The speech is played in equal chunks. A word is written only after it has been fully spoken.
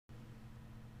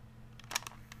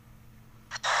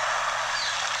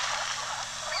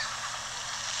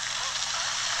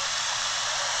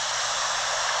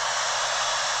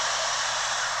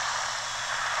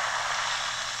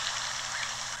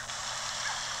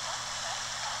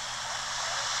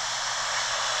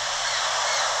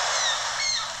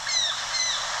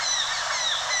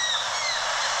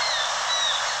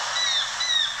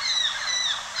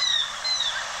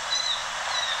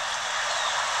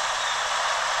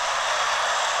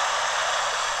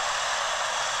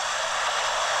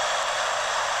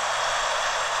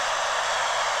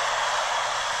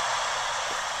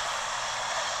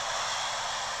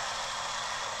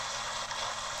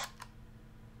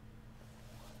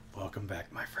Welcome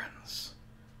back, my friends.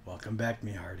 Welcome back,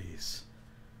 me hearties.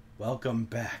 Welcome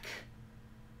back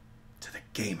to the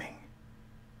gaming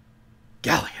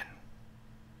Galleon.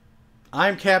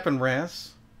 I'm Captain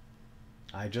Raz.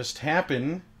 I just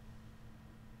happen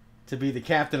to be the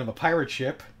captain of a pirate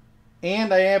ship,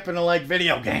 and I happen to like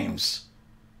video games.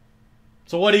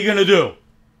 So what are you gonna do?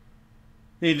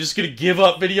 Are you just gonna give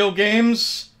up video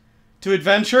games to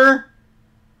adventure?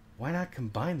 Why not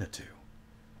combine the two?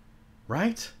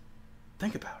 Right?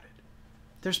 Think about it.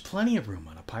 There's plenty of room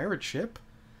on a pirate ship.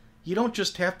 You don't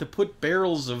just have to put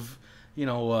barrels of,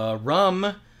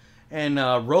 rum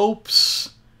and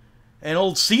ropes and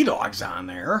old sea dogs on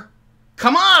there.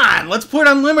 Come on! Let's put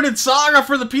Unlimited Saga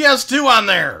for the PS2 on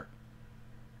there!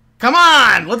 Come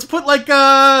on! Let's put like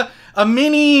a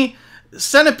mini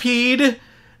centipede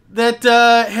that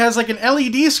has like an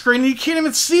LED screen and you can't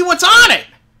even see what's on it!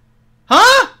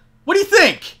 Huh? What do you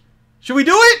think? Should we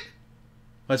do it?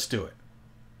 Let's do it.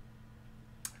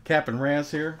 Captain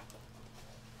Raz here.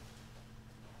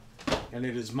 And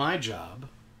it is my job,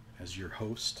 as your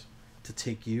host, to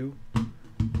take you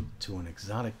to an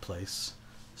exotic place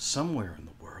somewhere in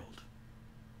the world.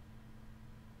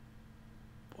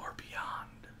 Or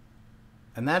beyond.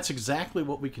 And that's exactly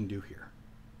what we can do here.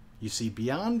 You see,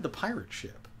 beyond the pirate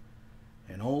ship,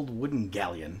 an old wooden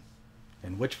galleon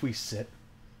in which we sit,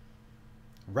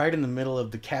 right in the middle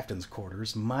of the captain's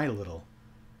quarters, my little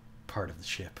part of the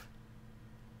ship.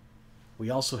 We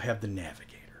also have the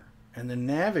navigator. And the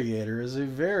navigator is a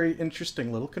very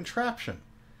interesting little contraption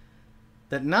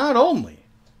that not only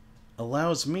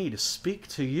allows me to speak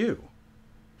to you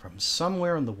from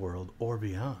somewhere in the world or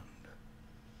beyond,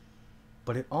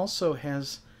 but it also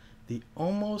has the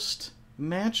almost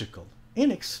magical,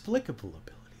 inexplicable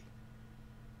ability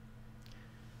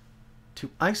to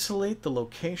isolate the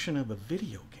location of a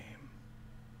video game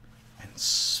and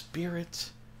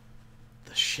spirit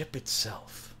the ship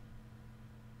itself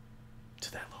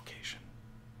to that location.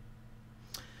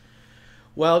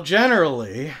 Well,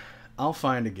 generally, I'll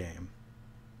find a game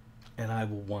and I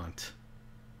will want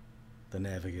the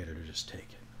navigator to just take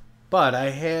it. But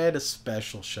I had a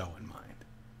special show in mind.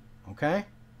 Okay?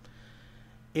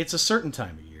 It's a certain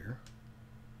time of year,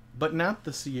 but not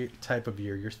the type of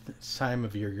year time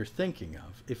of year you're thinking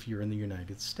of if you're in the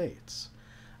United States.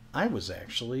 I was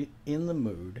actually in the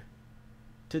mood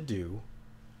to do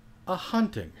a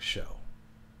hunting show.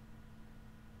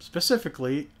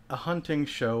 Specifically, a hunting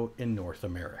show in North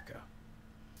America.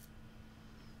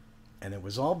 And it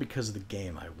was all because of the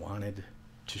game I wanted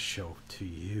to show to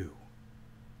you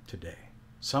today.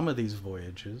 Some of these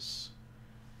voyages,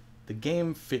 the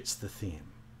game fits the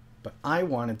theme, but I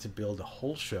wanted to build a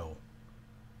whole show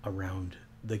around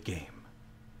the game.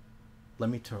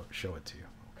 Let me show it to you,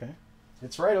 okay?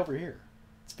 It's right over here.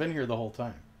 It's been here the whole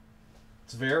time.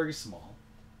 It's very small.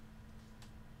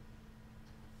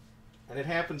 And it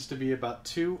happens to be about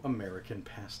two American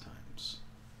pastimes.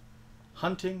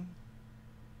 Hunting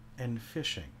and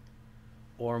fishing.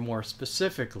 Or more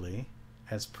specifically,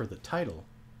 as per the title,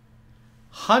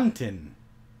 huntin'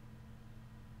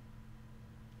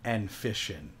 and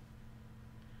fishin'.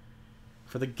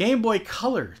 For the Game Boy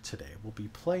Color today, we'll be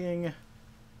playing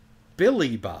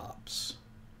Billy Bob's.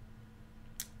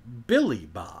 Billy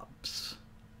Bob's.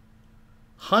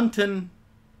 Huntin'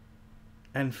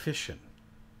 and Fishin'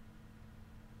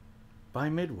 by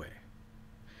Midway.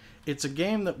 It's a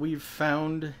game that we've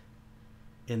found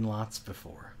in lots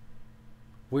before,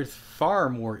 with far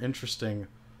more interesting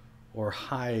or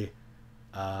high,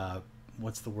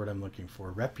 what's the word I'm looking for,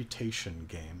 reputation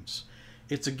games.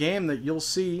 It's a game that you'll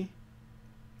see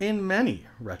in many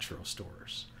retro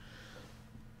stores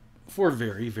for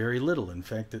very, very little. In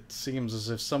fact, it seems as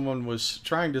if someone was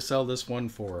trying to sell this one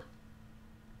for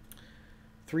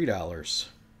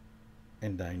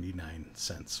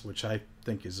 $3.99, which I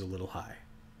think is a little high.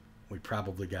 We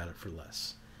probably got it for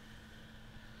less.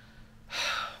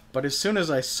 But as soon as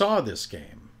I saw this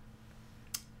game,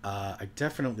 I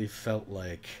definitely felt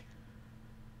like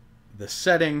the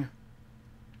setting,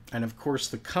 and of course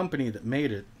the company that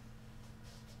made it,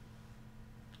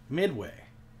 Midway,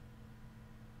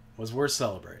 was worth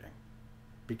celebrating.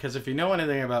 Because if you know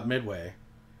anything about Midway,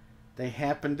 they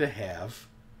happen to have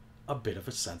a bit of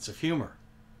a sense of humor.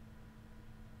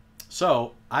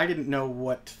 So, I didn't know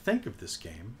what to think of this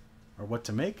game, or what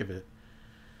to make of it,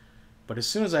 but as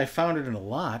soon as I found it in a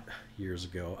lot years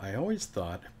ago, I always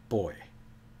thought, boy,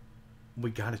 we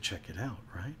gotta check it out,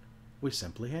 right? We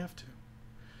simply have to.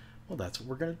 Well, that's what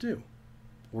we're going to do.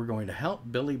 We're going to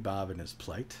help Billy Bob in his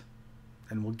plight,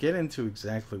 and we'll get into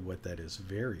exactly what that is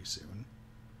very soon.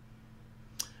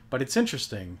 But it's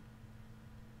interesting,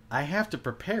 I have to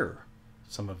prepare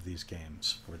some of these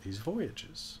games for these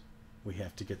voyages. We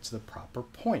have to get to the proper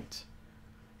point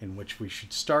in which we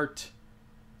should start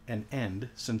and end,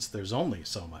 since there's only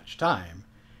so much time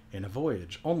in a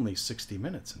voyage. Only 60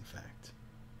 minutes, in fact,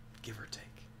 give or take.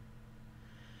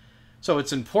 So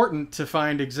it's important to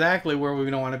find exactly where we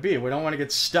don't want to be. We don't want to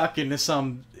get stuck into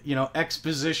some,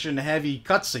 exposition-heavy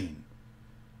cutscene.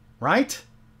 Right?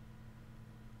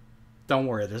 Don't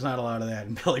worry, there's not a lot of that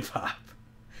in Billy Bob.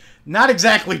 Not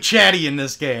exactly chatty in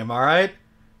this game, alright?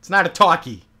 It's not a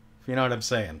talkie, if you know what I'm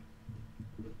saying.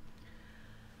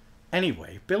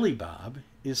 Anyway, Billy Bob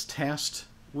is tasked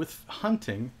with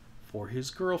hunting for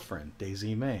his girlfriend,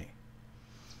 Daisy May.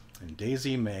 And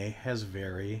Daisy May has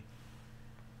very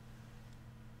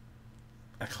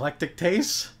eclectic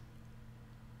tastes.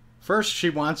 First, she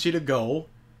wants you to go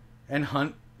and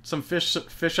hunt some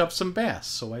fish up some bass,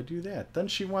 so I do that. Then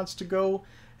she wants to go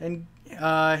and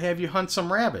have you hunt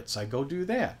some rabbits. I go do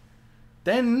that.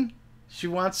 Then she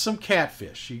wants some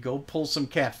catfish. You go pull some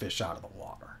catfish out of the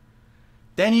water.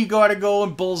 Then you gotta go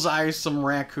and bullseye some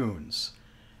raccoons.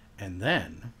 And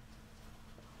then,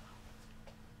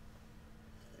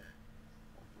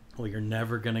 well, you're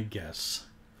never gonna guess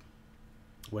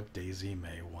what Daisy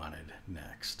May wanted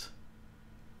next.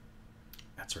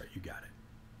 That's right, you got it.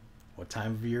 What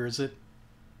time of year is it?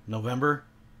 November?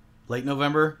 Late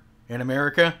November? In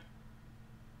America?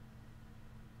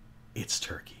 It's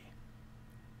turkey.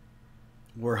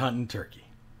 We're hunting turkey.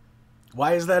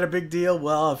 Why is that a big deal?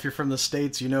 Well, if you're from the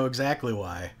States, you know exactly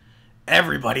why.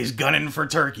 Everybody's gunning for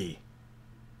turkey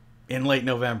in late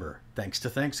November, thanks to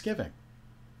Thanksgiving.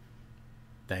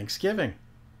 Thanksgiving,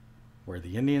 where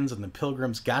the Indians and the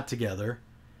Pilgrims got together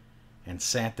and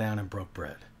sat down and broke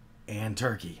bread. And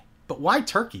turkey. But why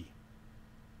turkey?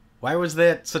 Why was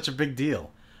that such a big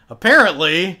deal?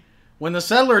 Apparently, when the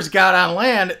settlers got on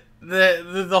land,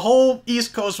 the whole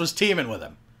East Coast was teeming with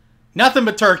them. Nothing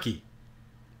but turkey.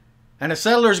 And a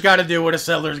settler's got to do what a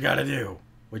settler's got to do,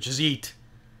 which is eat.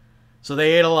 So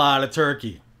they ate a lot of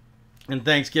turkey. And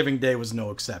Thanksgiving Day was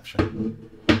no exception.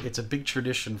 It's a big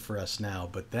tradition for us now,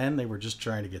 but then they were just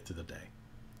trying to get through the day.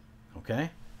 Okay?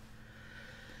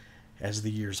 As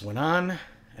the years went on,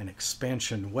 an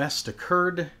expansion west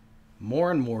occurred.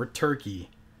 More and more turkey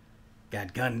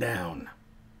got gunned down.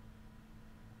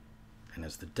 And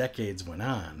as the decades went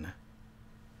on,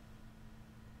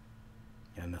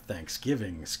 and the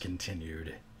Thanksgivings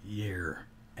continued year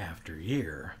after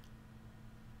year,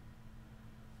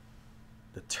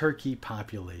 the turkey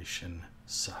population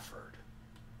suffered.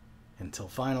 Until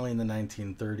finally in the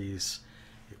 1930s,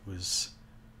 it was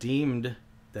deemed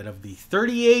that of the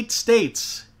 38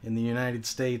 states in the United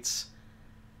States,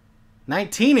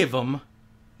 19 of them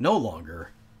no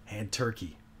longer had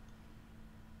turkey.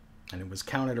 And it was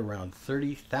counted around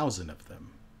 30,000 of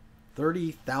them.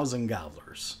 30,000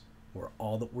 gobblers were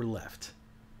all that were left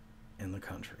in the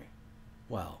country.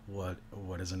 Well,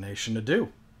 what is a nation to do?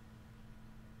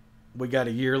 We got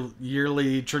a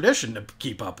yearly tradition to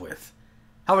keep up with.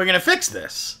 How are we going to fix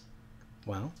this?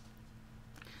 Well,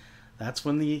 that's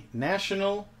when the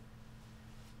National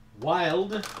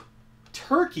Wild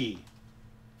Turkey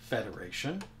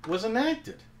Federation was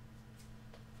enacted.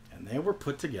 And they were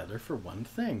put together for one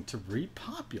thing, to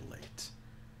repopulate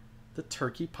the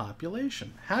turkey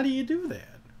population. How do you do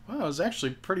that? Well, it was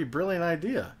actually a pretty brilliant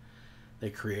idea.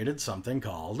 They created something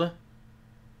called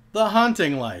the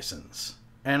hunting license.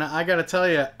 And I gotta tell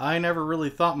you, I never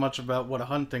really thought much about what a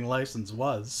hunting license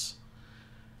was.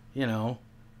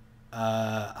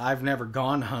 I've never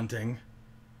gone hunting.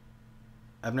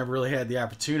 I've never really had the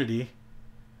opportunity.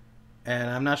 And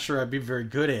I'm not sure I'd be very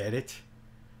good at it.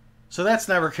 So that's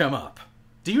never come up.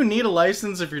 Do you need a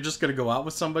license if you're just going to go out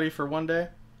with somebody for one day?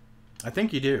 I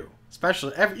think you do.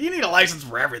 Especially, you need a license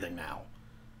for everything now.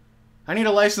 I need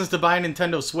a license to buy a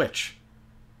Nintendo Switch.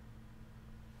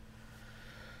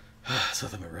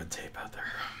 Something but red tape out there.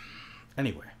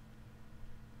 Anyway.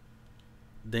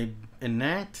 They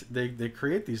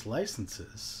create these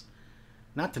licenses,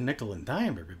 not to nickel and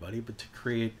dime everybody, but to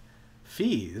create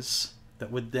fees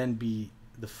that would then be,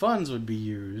 the funds would be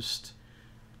used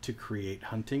to create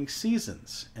hunting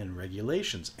seasons and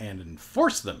regulations and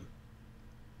enforce them,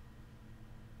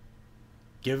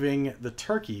 giving the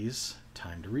turkeys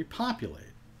time to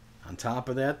repopulate. On top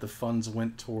of that, the funds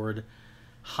went toward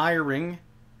hiring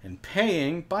and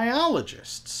paying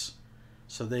biologists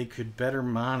so they could better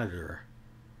monitor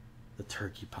the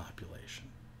turkey population.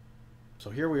 So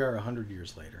here we are 100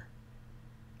 years later,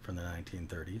 from the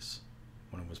 1930s,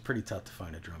 when it was pretty tough to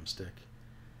find a drumstick.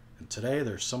 And today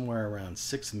there's somewhere around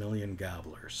 6 million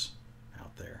gobblers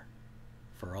out there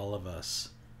for all of us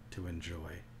to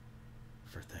enjoy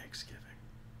for Thanksgiving.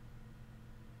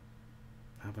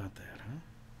 How about that, huh?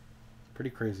 Pretty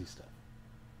crazy stuff.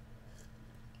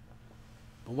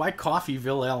 But why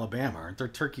Coffeeville, Alabama? Aren't there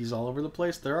turkeys all over the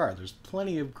place? There are. There's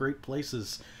plenty of great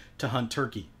places to hunt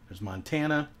turkey. There's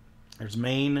Montana, there's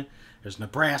Maine, there's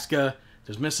Nebraska,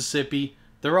 there's Mississippi.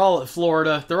 They're all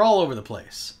Florida. They're all over the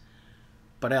place.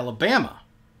 But Alabama,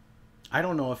 I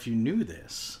don't know if you knew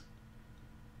this,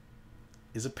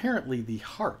 is apparently the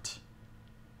heart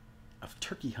of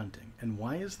turkey hunting. And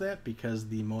why is that? Because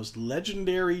the most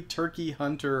legendary turkey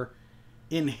hunter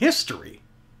in history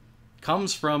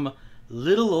comes from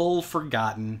little old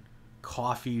forgotten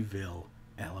Coffeeville,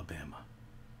 Alabama.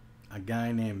 A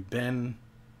guy named Ben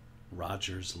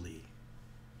Rogers Lee.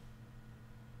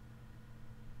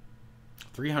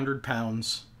 300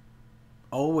 pounds,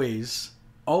 always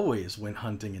went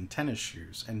hunting in tennis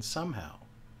shoes, and somehow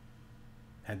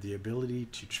had the ability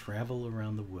to travel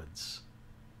around the woods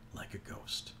like a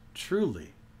ghost.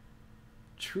 Truly,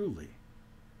 truly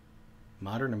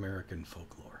modern American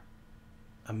folklore.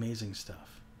 Amazing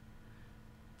stuff.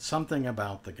 Something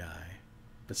about the guy,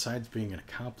 besides being an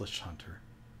accomplished hunter,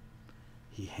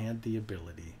 he had the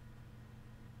ability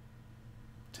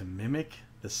to mimic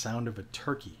the sound of a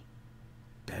turkey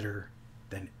better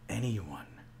than anyone.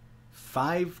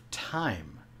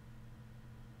 5-time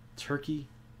turkey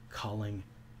calling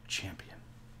champion.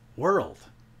 World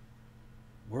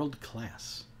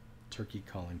class turkey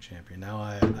calling champion. Now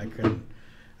I'm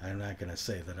not going to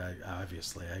say that I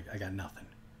got nothing.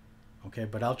 Okay,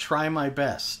 but I'll try my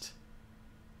best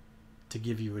to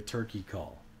give you a turkey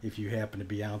call if you happen to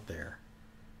be out there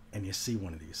and you see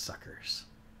one of these suckers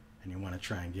and you want to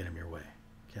try and get him your way.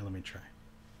 Okay, let me try.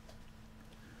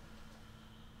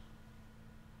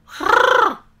 That's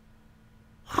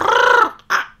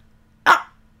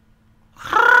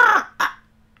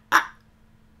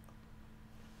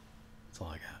all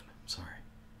I got. I'm sorry.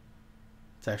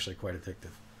 It's actually quite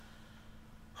addictive.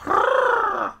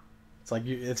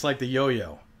 It's like the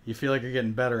yo-yo. You feel like you're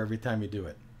getting better every time you do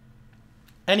it.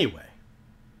 Anyway,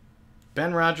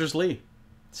 Ben Rogers Lee,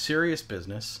 serious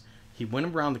business. He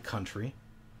went around the country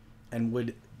and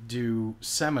would do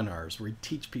seminars where he'd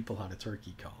teach people how to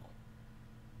turkey call.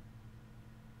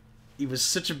 He was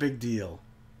such a big deal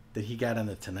that he got on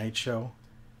the Tonight Show,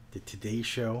 the Today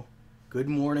Show, Good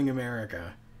Morning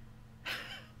America.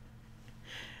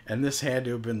 And this had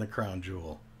to have been the crown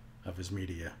jewel of his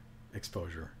media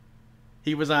exposure.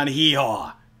 He was on Hee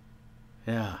Haw.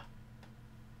 Yeah.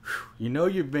 Whew. You know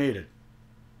you've made it.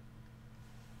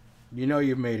 You know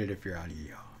you've made it if you're on Hee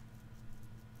Haw.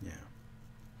 Yeah.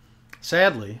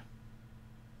 Sadly,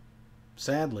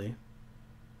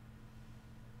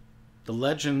 the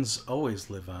legends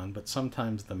always live on, but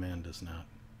sometimes the man does not.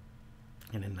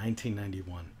 And in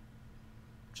 1991,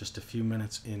 just a few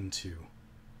minutes into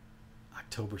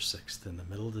October 6th, in the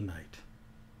middle of the night,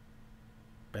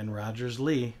 Ben Rogers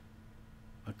Lee,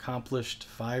 accomplished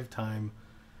 5-time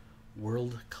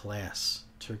world-class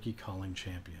turkey calling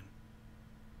champion,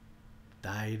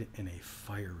 died in a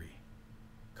fiery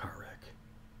car wreck.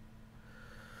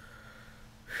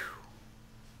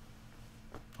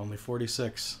 Whew. Only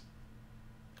 46.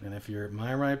 And if you're at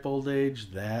my ripe old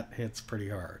age, that hits pretty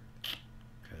hard.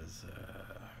 Because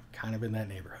kind of in that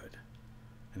neighborhood.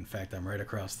 In fact, I'm right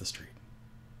across the street.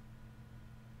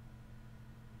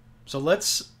 So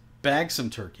let's bag some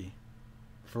turkey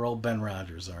for old Ben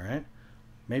Rogers, all right?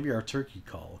 Maybe our turkey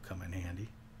call will come in handy.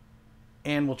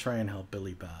 And we'll try and help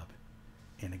Billy Bob.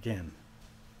 And again,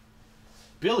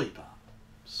 Billy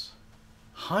Bob's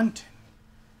hunting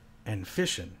and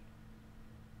fishing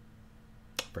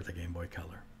for the Game Boy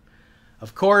Color.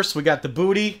 Of course, we got the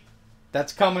booty.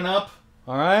 That's coming up,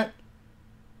 all right?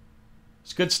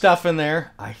 There's good stuff in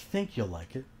there. I think you'll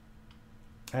like it.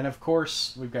 And of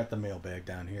course, we've got the mailbag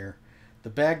down here. The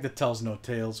bag that tells no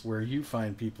tales, where you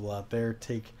find people out there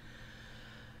take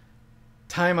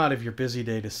time out of your busy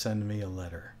day to send me a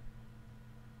letter.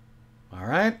 All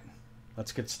right,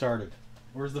 let's get started.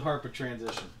 Where's the harp of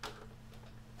transition?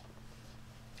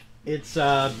 It's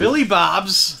Billy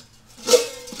Bob's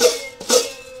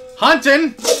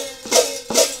hunting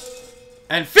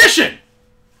and fishing.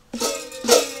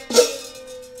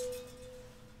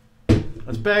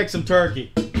 Let's bag some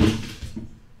turkey.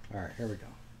 All right, here we go.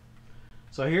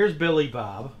 So here's Billy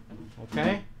Bob,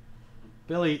 okay?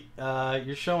 Billy,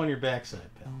 you're showing your backside,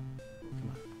 pal. Come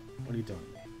on. What are you doing?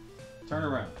 Turn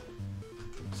around.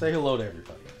 Say hello to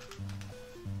everybody.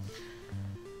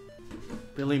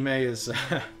 Billy May is...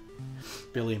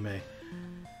 Billy May.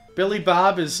 Billy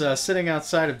Bob is sitting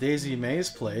outside of Daisy May's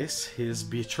place, his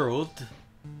betrothed.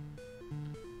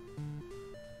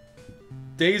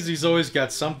 Daisy's always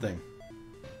got something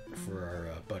for our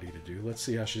buddy to do. let's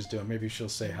see how she's doing. Maybe she'll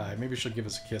say hi. Maybe she'll give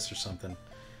us a kiss or something.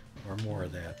 Or more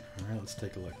of that. Alright, let's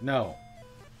take a look. No.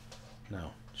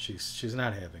 No. She's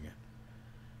not having it.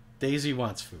 Daisy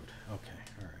wants food. Okay,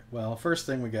 alright. Well, first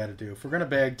thing we gotta do, if we're gonna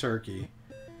bag turkey,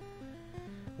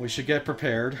 we should get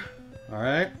prepared.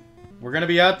 Alright? We're gonna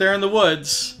be out there in the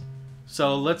woods.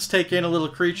 So let's take in a little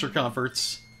creature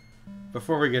comforts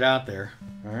before we get out there.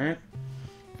 Alright?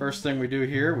 First thing we do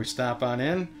here, we stop on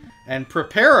in and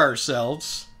prepare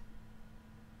ourselves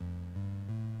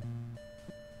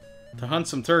to hunt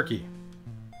some turkey.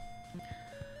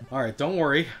 Alright, don't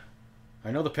worry.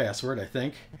 I know the password, I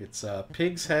think. It's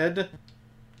pig's head,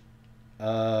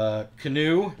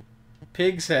 canoe,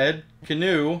 pig's head,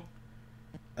 canoe,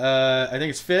 I think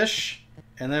it's fish,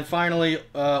 and then finally,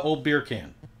 old beer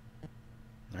can.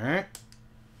 Alright?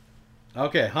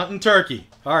 Okay, hunting turkey.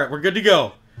 Alright, we're good to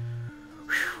go.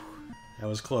 Whew, that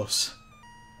was close.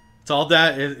 It's all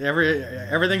that.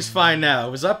 Everything's fine now.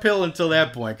 It was uphill until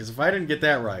that point, because if I didn't get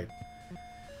that right.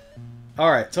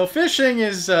 Alright, so fishing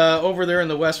is over there in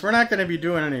the west. We're not going to be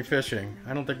doing any fishing.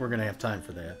 I don't think we're going to have time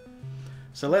for that.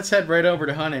 So let's head right over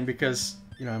to hunting, because,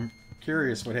 you know, I'm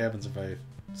curious what happens if I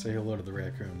say hello to the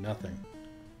raccoon. Nothing.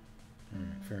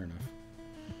 Alright, fair enough.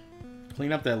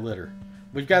 Clean up that litter.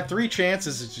 We've got 3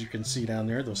 chances, as you can see down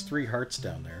there. Those 3 hearts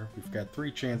down there. We've got 3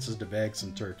 chances to bag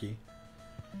some turkey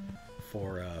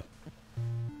for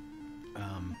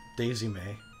Daisy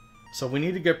May. So we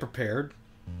need to get prepared.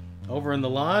 Over in the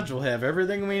lodge, we'll have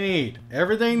everything we need.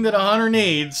 Everything that a hunter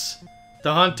needs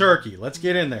to hunt turkey. Let's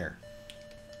get in there.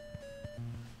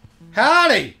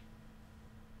 Howdy!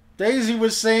 Daisy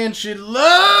was saying she loves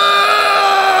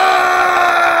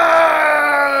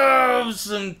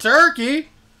some turkey.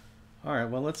 Alright,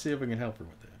 well, let's see if we can help her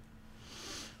with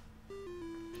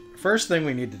that. First thing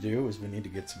we need to do is we need to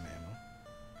get some ammo.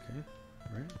 Okay,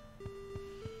 alright.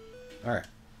 Alright.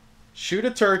 Shoot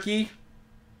a turkey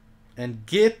and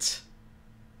get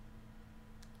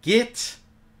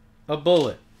a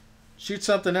bullet. Shoot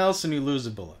something else and you lose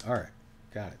a bullet. Alright,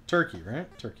 got it. Turkey, right?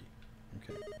 Turkey.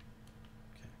 Okay.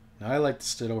 Now I like to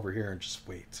sit over here and just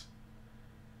wait.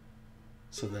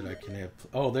 So that I can have...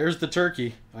 Oh, there's the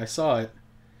turkey. I saw it.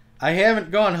 I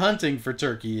haven't gone hunting for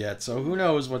turkey yet, so who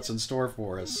knows what's in store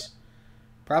for us.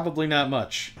 Probably not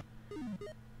much.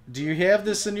 Do you have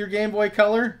this in your Game Boy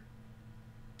Color?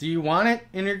 Do you want it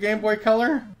in your Game Boy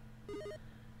Color?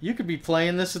 You could be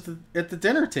playing this at the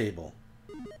dinner table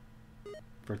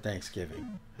for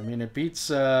Thanksgiving. I mean, it beats,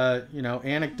 you know,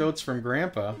 anecdotes from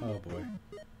Grandpa. Oh, boy.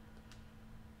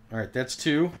 Alright, that's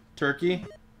 2. Turkey.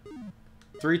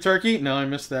 3 turkey? No, I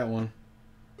missed that one.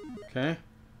 Okay.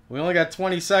 We only got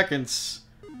 20 seconds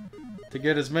to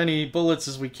get as many bullets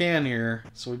as we can here,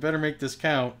 so we better make this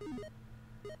count.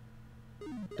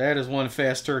 That is one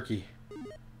fast turkey.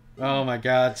 Oh my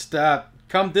god, stop.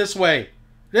 Come this way.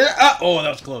 Oh, that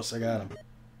was close. I got him.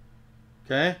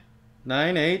 Okay.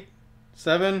 9, 8,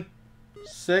 7,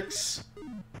 6,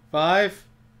 5,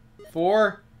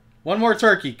 4. One more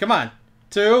turkey. Come on.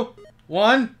 2,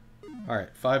 1.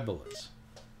 Alright, 5 bullets.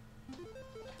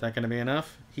 Is that going to be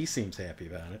enough? He seems happy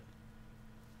about it.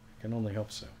 I can only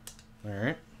hope so.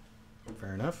 Alright.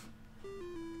 Fair enough.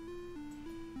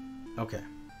 Okay.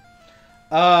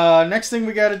 Next thing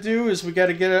we gotta do is we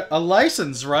gotta get a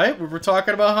license, right? We were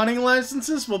talking about hunting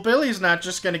licenses. Well, Billy's not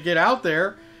just gonna get out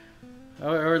there.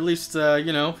 Or at least,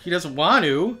 you know, he doesn't want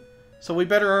to. So we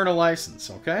better earn a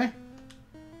license, okay?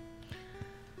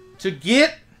 To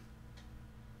get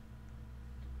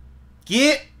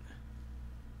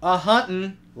a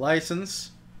hunting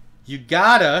license, you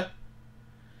gotta...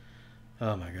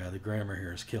 Oh my god, the grammar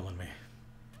here is killing me.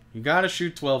 You gotta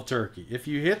shoot 12 turkey. If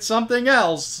you hit something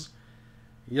else,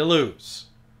 you lose.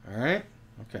 Alright?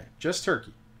 Okay, just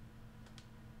turkey.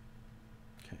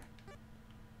 Okay.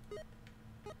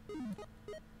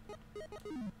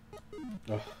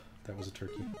 Oh, that was a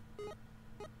turkey.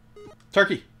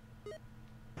 Turkey!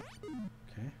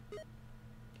 Okay.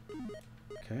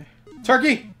 Okay.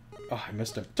 Turkey! Oh, I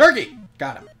missed him. Turkey!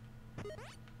 Got him.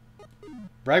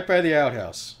 Right by the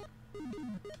outhouse.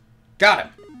 Got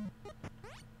him!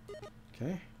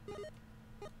 Okay.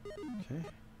 Okay.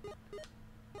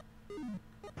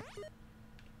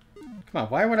 Come on,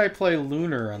 why would I play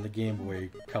Lunar on the Game Boy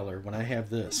Color when I have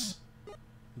this?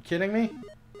 You kidding me?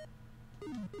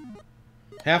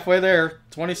 Halfway there.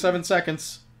 27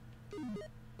 seconds.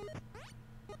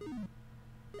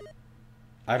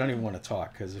 I don't even want to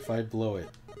talk, because if I blow it,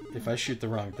 if I shoot the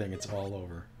wrong thing, it's all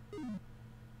over.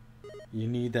 You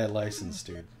need that license,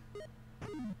 dude.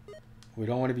 We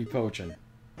don't want to be poaching.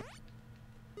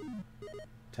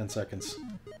 10 seconds.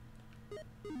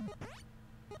 Come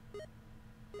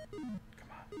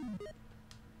on.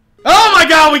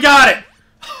 god, we got it!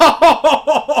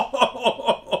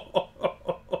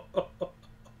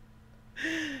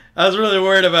 I was really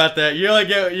worried about that. You only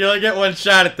get one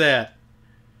shot at that.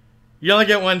 You only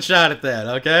get one shot at that,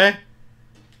 okay?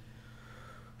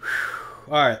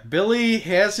 Alright, Billy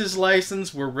has his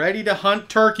license. We're ready to hunt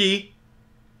turkey.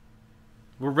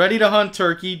 We're ready to hunt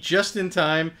turkey just in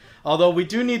time. Although we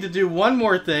do need to do one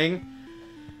more thing.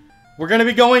 We're going to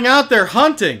be going out there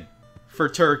hunting for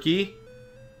turkey.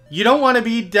 You don't want to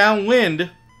be downwind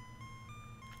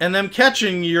and them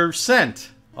catching your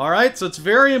scent. Alright, so it's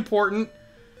very important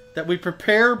that we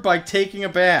prepare by taking a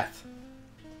bath.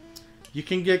 You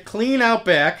can get clean out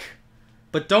back,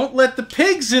 but don't let the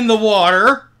pigs in the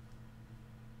water,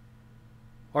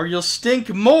 or you'll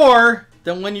stink more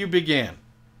than when you began.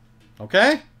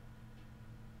 Okay?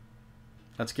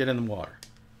 Let's get in the water.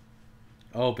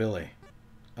 Oh, Billy.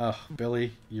 Oh,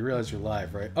 Billy, you realize you're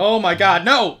live, right? Oh my god,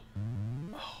 no!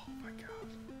 Oh my god.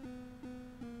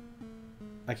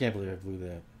 I can't believe I blew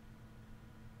that.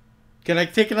 Can I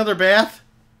take another bath?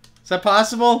 Is that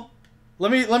possible?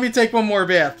 Let me take one more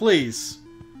bath, please.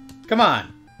 Come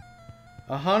on.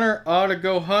 A hunter ought to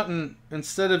go hunting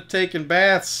instead of taking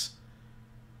baths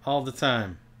all the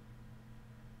time.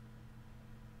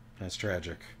 That's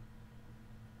tragic.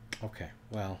 Okay,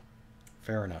 well,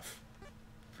 fair enough.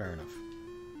 Fair enough.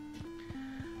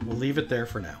 We'll leave it there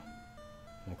for now.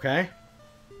 Okay?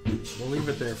 We'll leave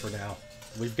it there for now.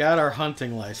 We've got our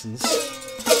hunting license.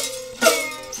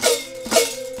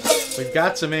 We've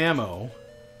got some ammo.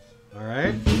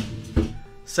 Alright?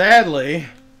 Sadly,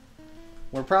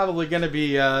 we're probably going to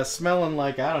be smelling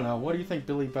like, I don't know, what do you think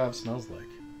Billy Bob smells like?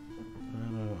 I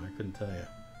don't know, I couldn't tell you.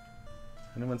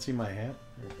 Anyone see my hat?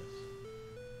 There it is.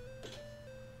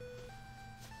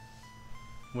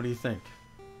 What do you think?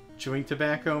 Chewing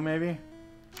tobacco, maybe?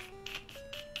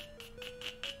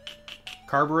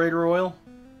 Carburetor oil?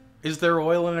 Is there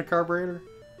oil in a carburetor?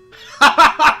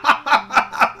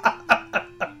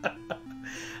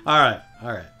 Alright,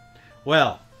 alright.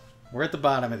 Well, we're at the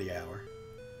bottom of the hour.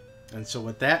 And so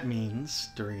what that means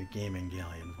during a gaming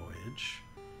galleon voyage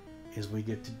is we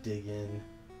get to dig in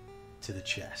to the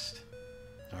chest.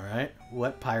 Alright?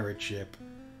 What pirate ship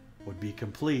would be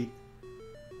complete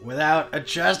without a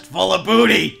chest full of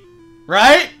booty?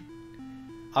 Right?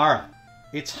 Alright.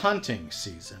 It's hunting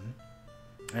season.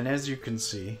 And as you can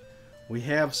see, we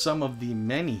have some of the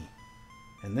many.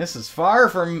 And this is far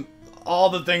from all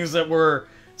the things that were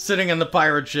sitting on the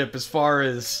pirate ship as far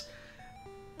as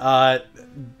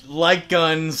light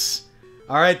guns.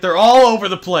 Alright, they're all over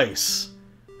the place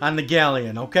on the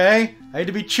galleon, okay? I had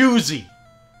to be choosy.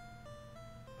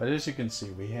 But as you can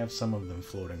see, we have some of them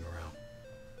floating around.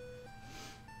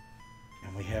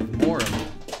 And we have more of them.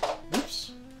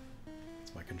 Oops.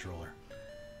 That's my controller.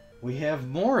 We have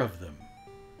more of them.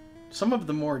 Some of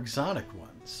the more exotic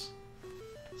ones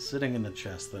sitting in the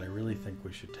chest that I really think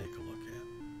we should take a look at.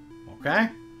 Okay?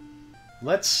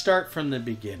 Let's start from the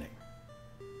beginning.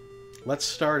 Let's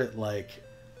start at, like,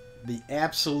 the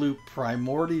absolute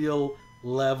primordial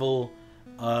level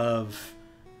of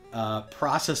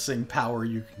processing power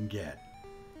you can get.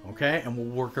 Okay? And we'll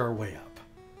work our way up.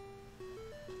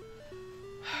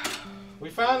 We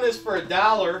found this for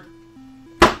 $1.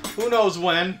 Who knows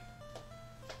when?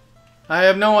 I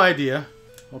have no idea.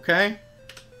 Okay?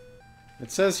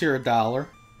 It says here $1,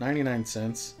 99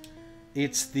 cents.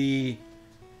 It's the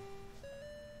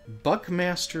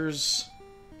Buckmaster's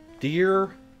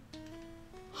Deer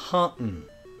Huntin'.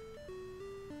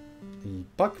 The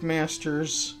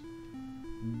Buckmaster's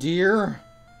Deer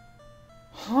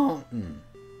Huntin'.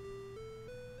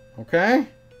 Okay?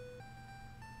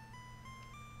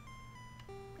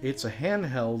 It's a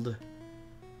handheld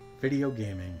video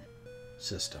gaming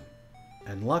system.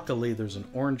 And luckily there's an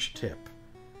orange tip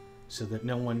so that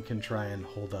no one can try and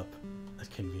hold up a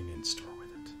convenience store with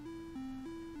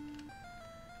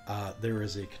it. There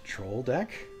is a control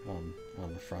deck on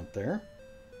the front there.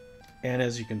 And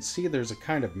as you can see, there's a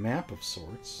kind of map of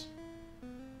sorts.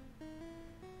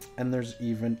 And there's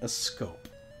even a scope.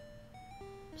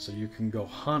 So you can go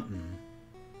hunting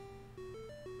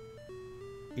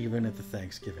even at the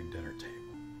Thanksgiving dinner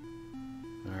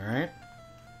table. Alright?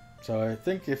 So I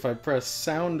think if I press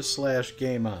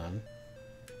sound/game on,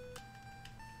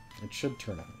 it should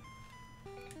turn on.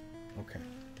 Okay.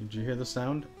 Did you hear the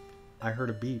sound? I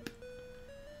heard a beep.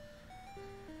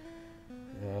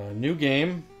 New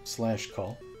game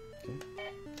 /call. Okay.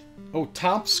 Oh,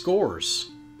 top scores.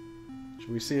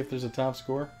 Should we see if there's a top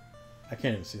score? I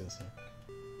can't even see this thing.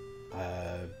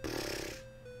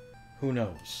 Who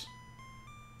knows?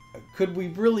 Could we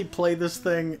really play this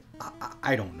thing?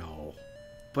 I don't know.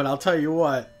 But I'll tell you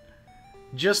what.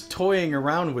 just toying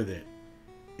around with it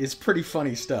is pretty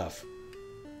funny stuff.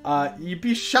 You'd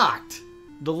be shocked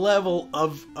the level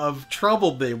of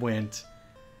trouble they went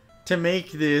to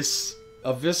make this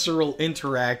a visceral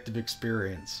interactive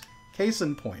experience. Case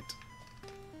in point.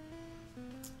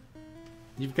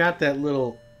 You've got that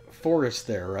little forest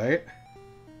there, right?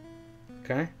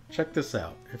 Okay, check this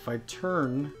out. If I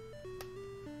turn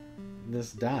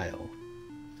this dial,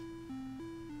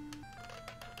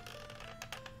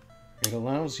 it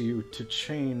allows you to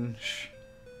change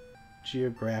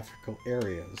geographical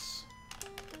areas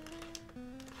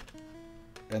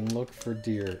and look for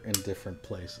deer in different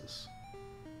places.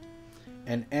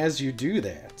 And as you do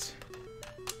that,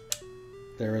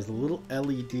 there is a little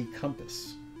LED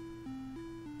compass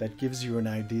that gives you an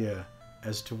idea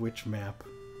as to which map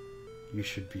you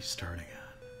should be starting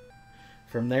on.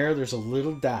 From there, there's a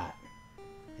little dot,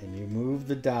 and you move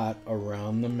the dot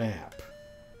around the map.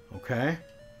 Okay?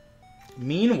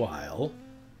 Meanwhile,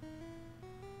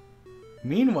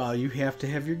 you have to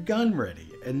have your gun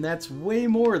ready, and that's way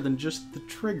more than just the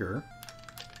trigger,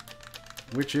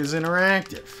 which is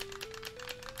interactive.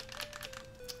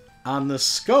 On the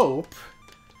scope,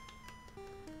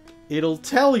 it'll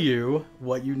tell you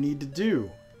what you need to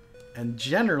do. And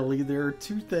generally, there are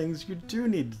two things you do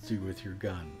need to do with your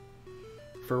gun.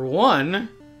 For one,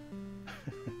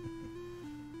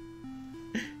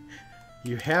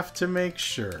 you have to make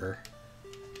sure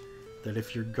that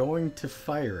if you're going to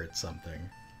fire at something,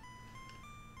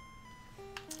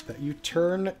 that you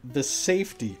turn the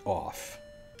safety off.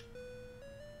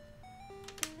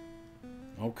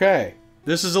 Okay.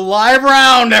 This is a live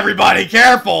round, everybody!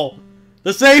 Careful!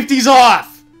 The safety's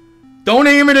off! Don't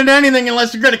aim it at anything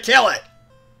unless you're gonna kill it!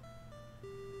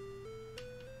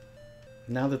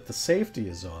 Now that the safety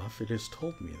is off, it has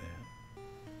told me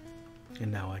that.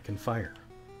 And now I can fire.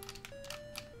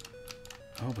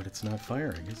 Oh, but it's not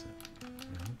firing, is it?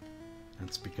 No.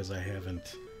 That's because I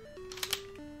haven't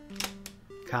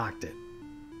cocked it.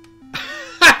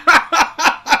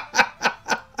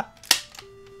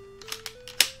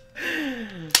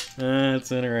 It's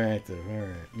interactive.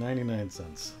 Alright, 99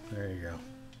 cents. There you go.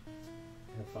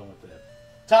 Have fun with that.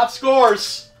 Top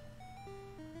scores!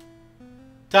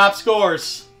 Top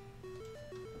scores!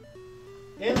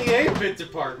 In the 8-bit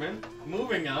department,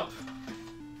 moving up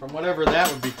from whatever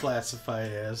that would be classified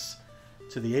as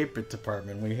to the 8-bit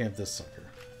department, we have this sucker.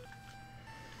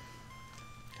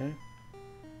 Okay?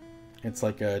 It's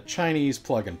like a Chinese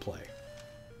plug-and-play.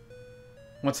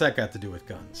 What's that got to do with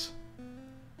guns?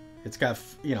 It's got,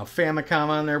 you know, Famicom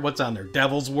on there. What's on there?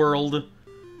 Devil's World.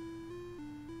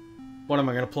 What am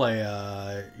I going to play?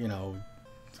 You know,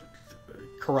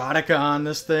 Karateka on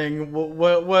this thing. What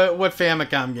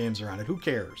Famicom games are on it? Who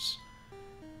cares?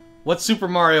 What Super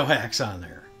Mario hacks on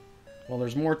there? Well,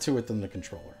 there's more to it than the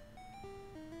controller.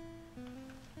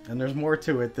 And there's more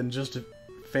to it than just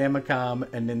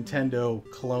Famicom and Nintendo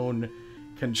clone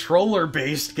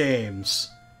controller-based games.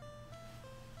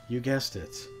 You guessed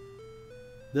it.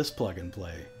 This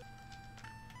plug-and-play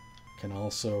can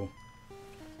also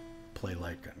play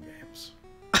light gun games.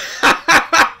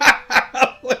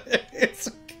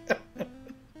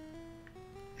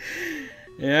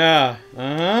 Yeah,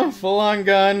 full-on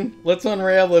gun. Let's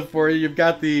unravel it for you. You've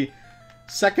got the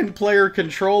second-player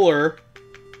controller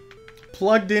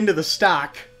plugged into the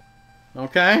stock.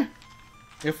 Okay?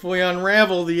 If we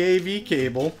unravel the AV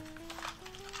cable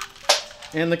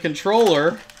and the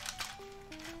controller...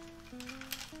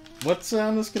 What's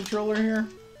on this controller here?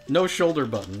 No shoulder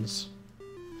buttons.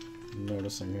 I'm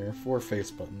noticing here. 4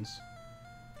 face buttons.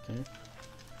 Okay.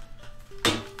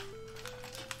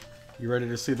 You ready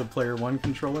to see the player 1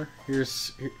 controller?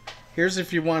 Here's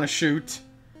if you want to shoot.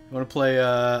 You want to play,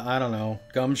 I don't know,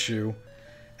 Gumshoe.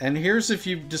 And here's if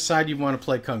you decide you want to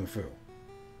play Kung Fu.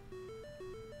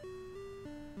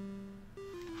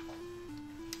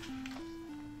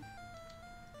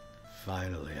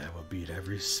 Finally, I will beat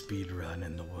every speedrun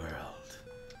in the world.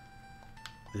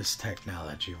 This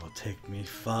technology will take me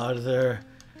farther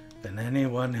than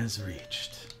anyone has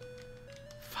reached.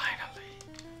 Finally.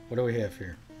 What do we have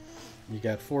here? You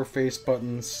got 4 face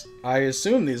buttons. I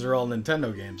assume these are all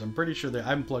Nintendo games. I'm pretty sure I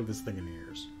haven't plugged this thing in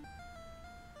years.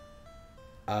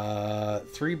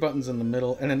 3 buttons in the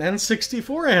middle and an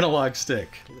N64 analog stick.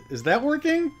 Is that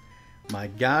working? My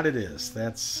God, it is.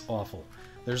 That's awful.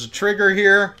 There's a trigger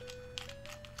here.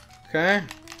 Okay.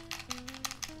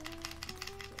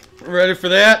 Ready for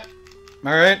that?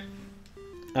 Alright.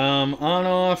 On,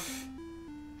 off.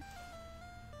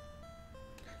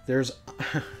 There's...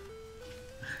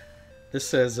 This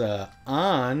says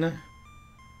on,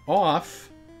 off,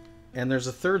 and there's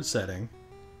a third setting.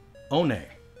 One.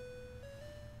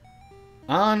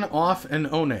 On, off, and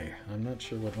one. I'm not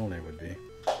sure what one would be.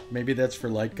 Maybe that's for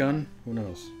light gun. Who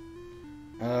knows?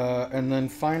 And then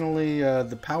finally,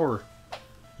 the power.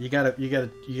 You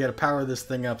gotta power this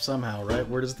thing up somehow, right?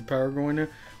 Where does the power go into?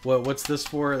 What's this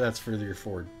for? That's for your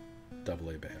 4 AA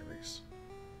batteries.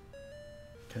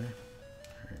 Okay.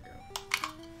 There you go.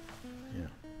 Yeah.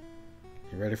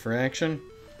 You ready for action?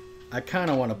 I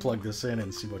kind of want to plug this in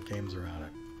and see what games are on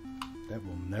it. That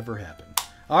will never happen.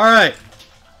 All right.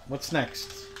 What's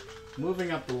next?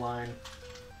 Moving up the line.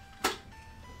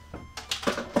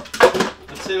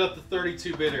 Let's say about the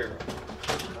 32-bit era.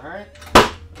 All right.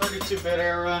 32-bit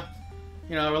era.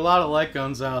 You know, there are a lot of light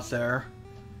guns out there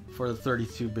for the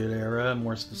 32-bit era,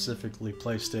 more specifically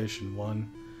PlayStation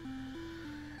 1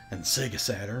 and Sega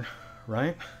Saturn,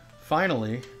 right?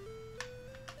 Finally,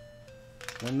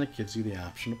 one that gives you the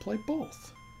option to play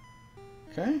both.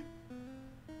 Okay?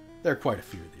 There are quite a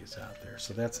few of these out there,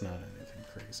 so that's not anything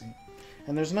crazy.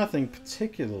 And there's nothing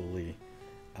particularly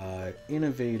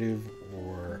innovative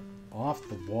or off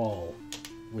the wall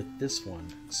with this one.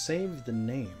 Save the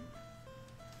name.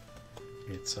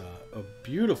 It's a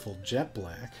beautiful jet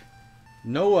black.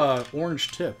 No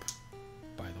orange tip,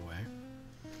 by the way.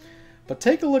 But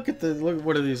take a look at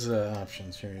what are these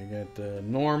options here. You got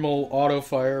normal auto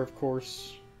fire, of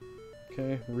course.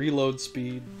 Okay, reload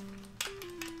speed.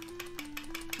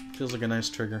 Feels like a nice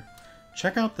trigger.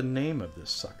 Check out the name of this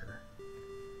sucker.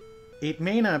 It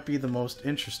may not be the most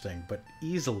interesting, but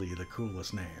easily the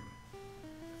coolest name.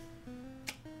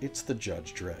 It's the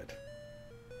Judge Dredd.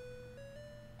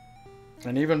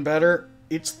 And even better,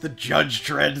 it's the Judge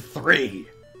Dredd 3.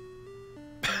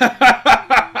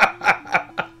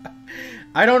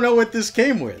 I don't know what this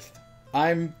came with.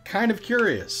 I'm kind of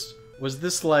curious. Was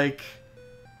this like...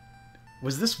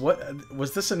 Was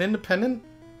this an independent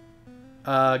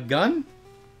gun?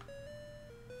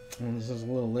 And this is a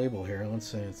little label here. Let's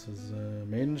see. It says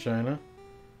made in China.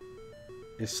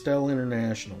 Estelle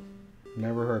International.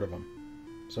 Never heard of them.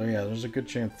 So yeah, there's a good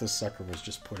chance this sucker was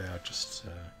just put out just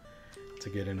to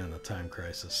get in a time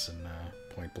crisis and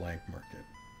point blank market.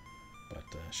 But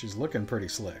she's looking pretty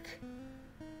slick.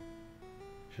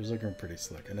 She's looking pretty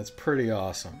slick, and it's pretty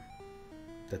awesome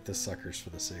that this sucker's for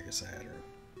the Sega Saturn.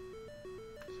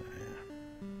 So yeah,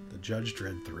 the Judge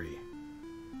Dredd 3.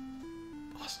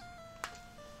 Awesome.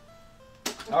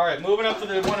 All right, moving up to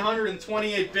the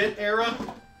 128-bit era.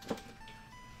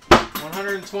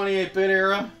 128-bit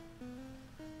era.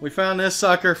 We found this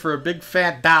sucker for a big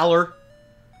fat $1.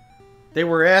 They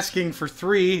were asking for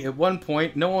 $3 at one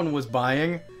point. No one was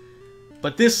buying.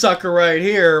 But this sucker right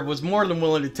here was more than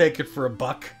willing to take it for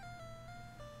 $1.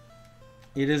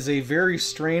 It is a very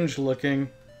strange looking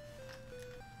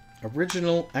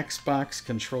original Xbox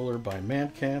controller by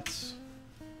Mad Catz.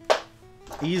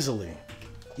 Easily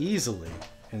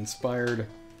inspired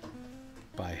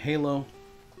by Halo,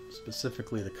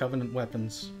 specifically the Covenant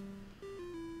weapons.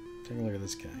 Take a look at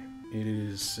this guy. It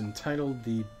is entitled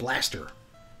the Blaster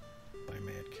by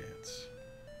Mad Catz.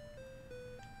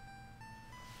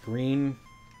 Green,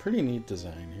 pretty neat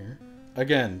design here.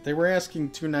 Again, they were asking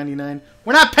 $2.99.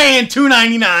 We're not paying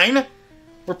 $2.99.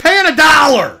 We're paying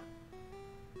 $1.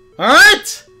 All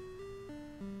right.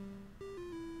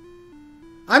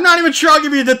 I'm not even sure I'll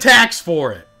give you the tax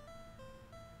for it.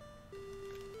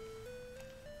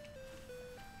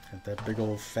 Got that big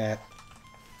old fat,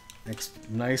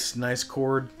 nice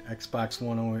cord. Xbox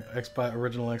One,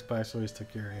 original Xbox always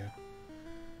took care of you.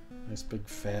 Nice big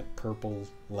fat purple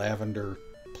lavender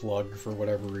plug for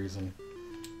whatever reason.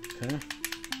 Okay.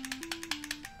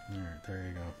 Alright, there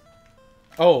you go.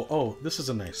 Oh, this is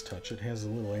a nice touch. It has a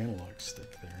little analog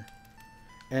stick there.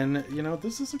 And, you know,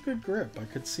 this is a good grip. I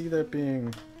could see that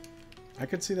being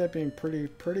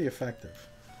pretty effective.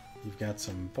 You've got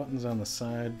some buttons on the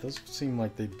side. Those seem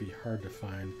like they'd be hard to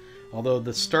find. Although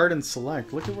the start and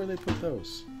select, look at where they put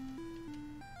those.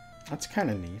 That's kind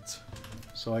of neat.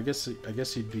 So I guess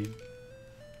you'd be...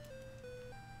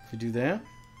 If you do that,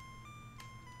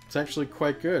 it's actually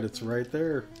quite good. It's right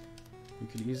there. You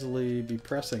could easily be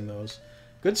pressing those.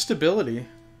 Good stability,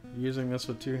 using this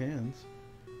with 2 hands.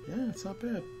 Yeah, it's not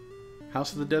bad.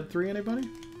 House of the Dead 3, anybody?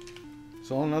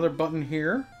 So another button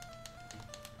here.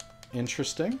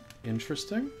 Interesting.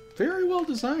 Very well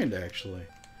designed, actually.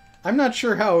 I'm not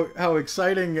sure how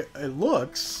exciting it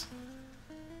looks.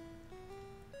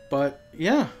 But,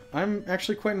 yeah, I'm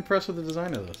actually quite impressed with the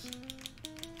design of this.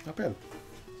 Not bad.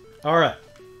 Alright.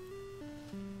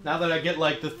 Now that I get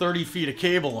like the 30 feet of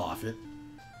cable off it.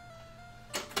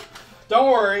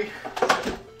 Don't worry.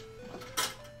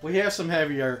 We have some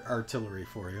heavy artillery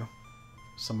for you.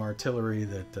 Some artillery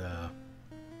that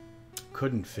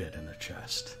couldn't fit in the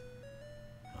chest.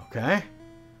 Okay?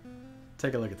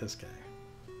 Take a look at this guy.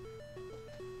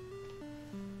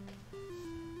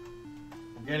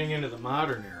 We're getting into the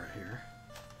modern era here.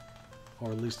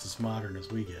 Or at least as modern as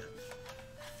we get.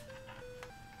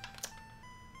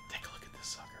 Take a look at this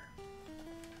sucker.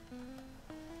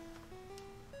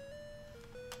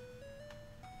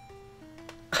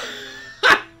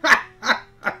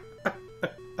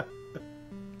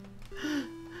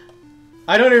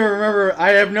 I don't even remember.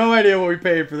 I have no idea what we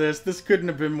paid for this. This couldn't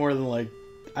have been more than like,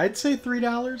 I'd say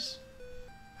 $3.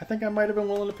 I think I might have been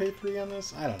willing to pay $3 on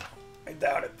this. I don't know. I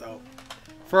doubt it though.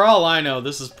 For all I know,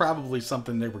 this is probably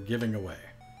something they were giving away.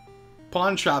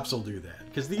 Pawn shops will do that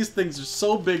because these things are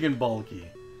so big and bulky.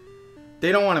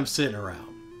 They don't want them sitting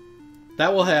around.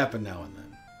 That will happen now and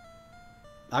then.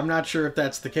 I'm not sure if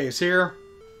that's the case here,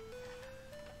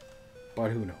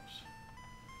 but who knows?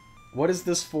 What is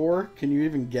this for? Can you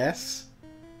even guess?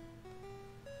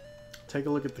 Take a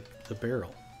look at the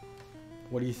barrel.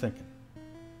 What are you thinking?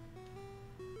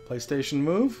 PlayStation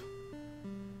Move?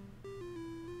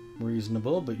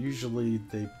 Reasonable, but usually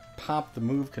they pop the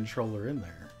Move controller in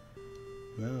there.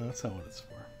 No, that's not what it's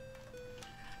for.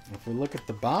 If we look at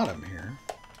the bottom here,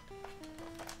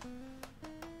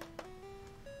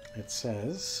 it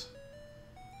says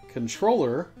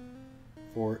controller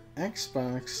for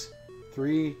Xbox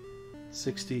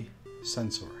 360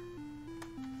 sensor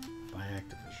by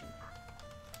Activision.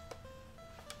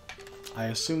 I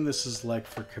assume this is like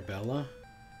for Cabela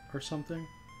or something.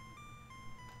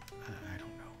 I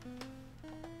don't know.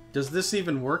 Does this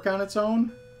even work on its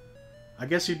own? I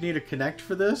guess you'd need a Kinect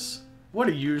for this. What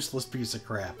a useless piece of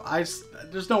crap.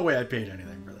 There's no way I paid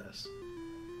anything for this.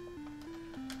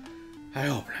 I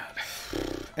hope not.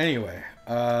 Anyway,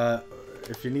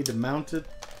 if you need to mount it,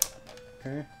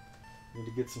 okay, need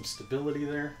to get some stability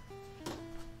there.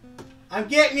 I'm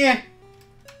getting you!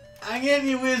 I'm getting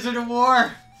you, Wizard of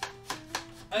War!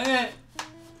 I'm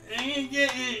gonna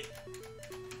get you!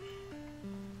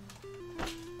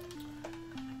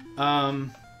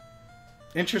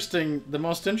 Interesting. The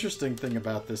most interesting thing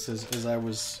about this is I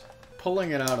was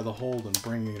pulling it out of the hold and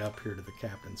bringing it up here to the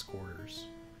captain's quarters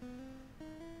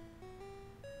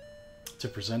to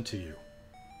present to you.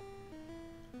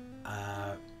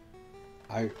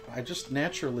 I just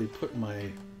naturally put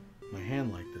my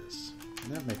hand like this,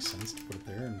 and that makes sense to put it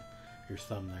there and your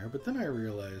thumb there. But then I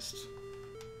realized,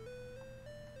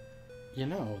 you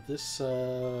know, this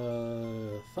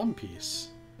thumb piece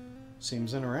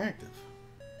seems interactive.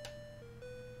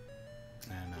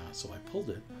 And so I pulled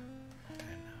it,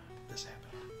 and this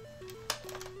happened.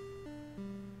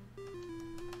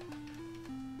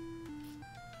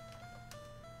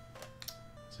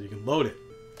 So you can load it.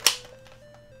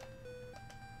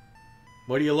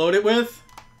 What do you load it with?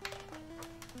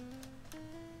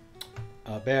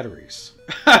 Batteries.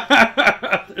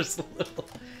 There's a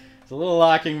little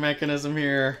locking mechanism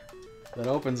here that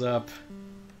opens up.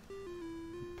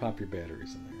 Pop your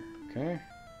batteries in there, okay?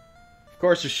 Of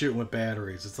course you're shooting with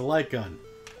batteries. It's a light gun.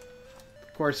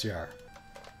 Of course you are.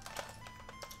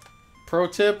 Pro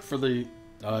tip for the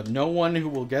no one who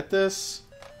will get this.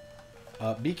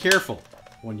 Be careful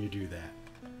when you do that.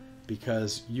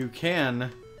 Because you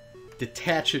can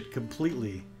detach it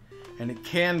completely. And it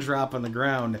can drop on the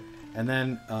ground. And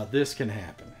then this can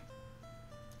happen.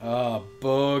 Oh,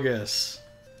 bogus.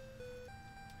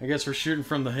 I guess we're shooting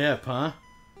from the hip, huh?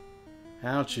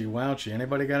 Ouchie, wouchie.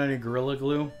 Anybody got any Gorilla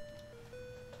Glue?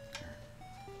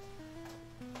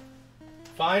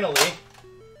 Finally.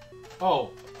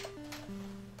 Oh.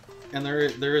 And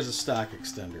there is a stock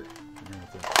extender.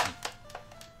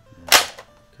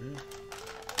 Okay.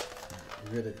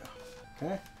 We're good to go.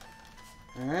 Okay.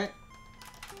 Alright.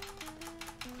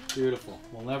 Beautiful.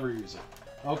 We'll never use it.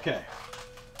 Okay.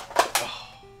 Oh.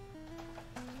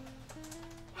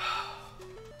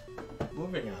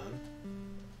 Moving on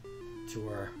to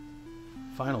our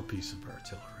final piece of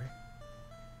artillery.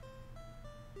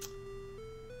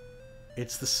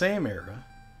 It's the same era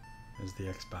as the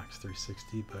Xbox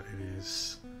 360, but it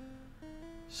is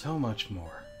so much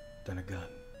more than a gun.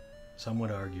 Some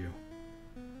would argue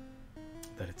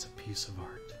that it's a piece of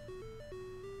art.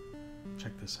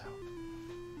 Check this out.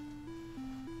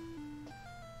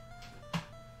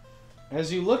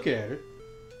 As you look at it,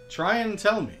 try and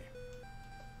tell me,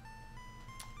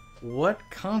 what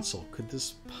console could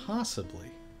this possibly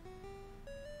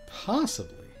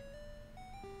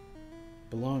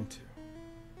belong to?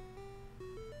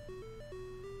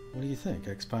 What do you think?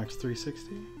 Xbox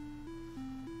 360?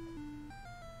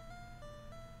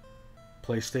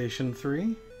 PlayStation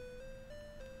 3?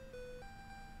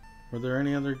 Were there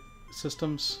any other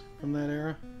systems from that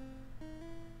era?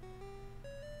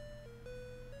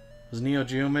 Was Neo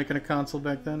Geo making a console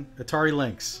back then? Atari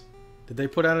Lynx. Did they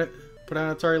put out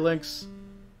Atari Lynx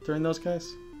during those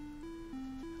guys?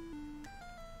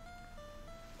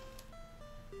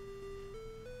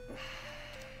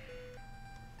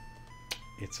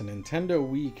 It's a Nintendo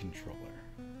Wii controller.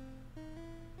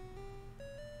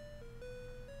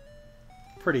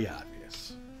 Pretty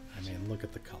obvious. I mean, look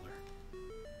at the color.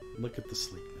 Look at the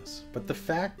sleekness. But the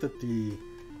fact that the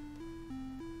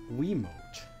Wiimote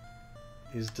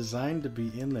is designed to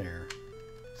be in there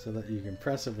so that you can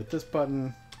press it with this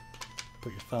button,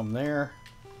 put your thumb there.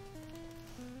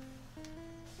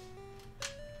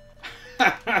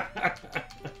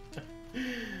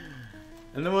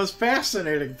 And the most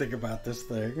fascinating thing about this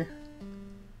thing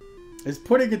is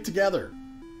putting it together.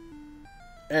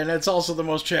 And it's also the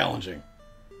most challenging.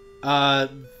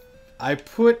 I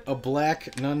put a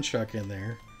black nunchuck in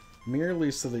there merely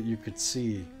so that you could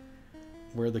see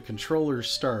where the controller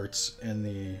starts and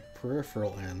the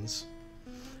peripheral ends.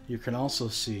 You can also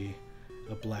see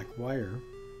a black wire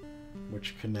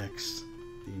which connects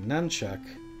the nunchuck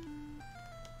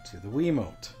to the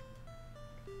Wiimote.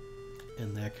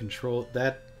 And that control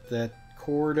that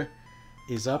cord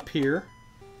is up here.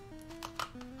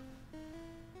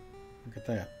 Look at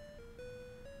that.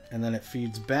 And then it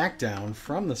feeds back down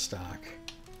from the stock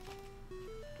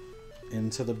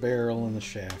into the barrel and the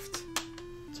shaft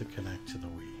to connect to the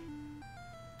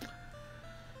Wii.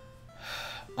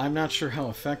 I'm not sure how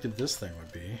effective this thing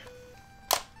would be.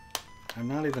 I'm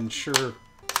not even sure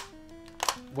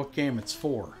what game it's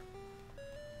for.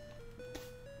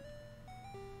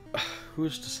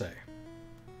 Who's to say?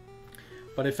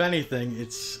 But if anything,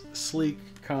 it's sleek,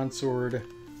 contoured.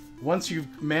 Once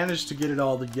you've managed to get it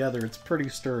all together, it's pretty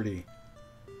sturdy.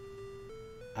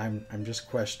 I'm just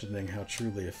questioning how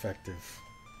truly effective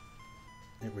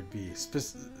it would be.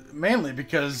 Mainly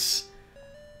because,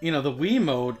 you know, the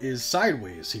Wiimote is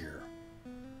sideways here.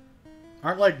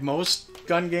 Aren't like most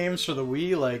gun games for the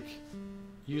Wii, like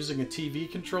using a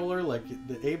TV controller, like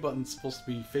the A button's supposed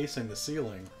to be facing the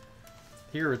ceiling.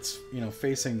 Here it's, you know,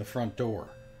 facing the front door.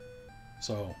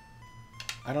 So,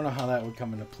 I don't know how that would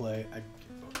come into play.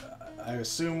 I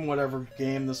assume whatever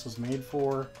game this was made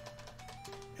for,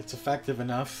 it's effective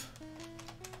enough.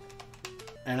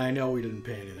 And I know we didn't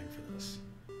pay anything for this.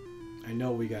 I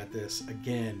know we got this,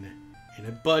 again, in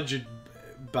a budget,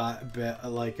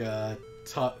 like a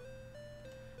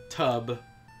tub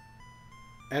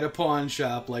at a pawn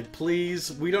shop. Like,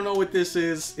 please, we don't know what this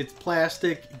is. It's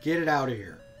plastic. Get it out of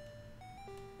here.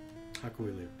 How can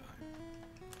we leave it behind?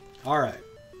 Alright.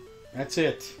 That's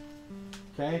it.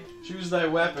 Okay? Choose thy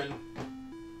weapon.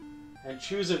 And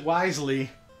choose it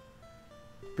wisely.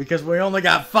 Because we only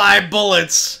got 5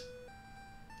 bullets.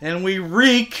 And we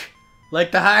reek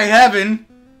like the high heaven.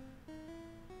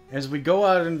 As we go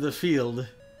out into the field.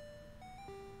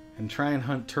 And try and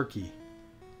hunt turkey.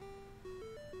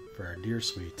 For our dear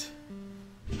sweet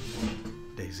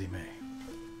Daisy May.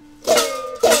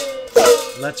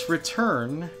 Let's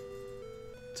return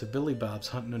to Billy Bob's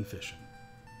Hunting and Fishing.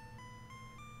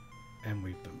 And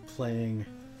we've been playing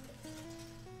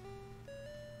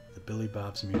the Billy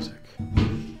Bob's music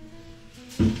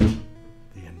the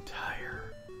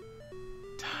entire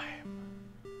time.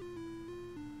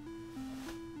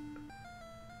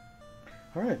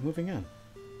 Alright, moving on.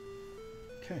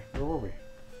 Okay, where were we?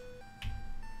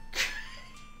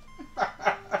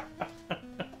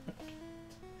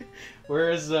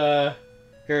 Where is, here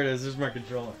it is, there's my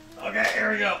controller. Okay,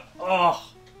 here we go.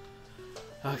 Oh.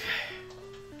 Okay.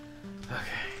 Okay.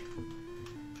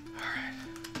 Alright.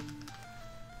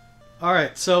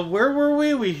 Alright, so where were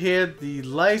we? We had the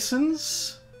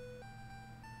license.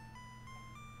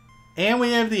 And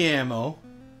we have the ammo.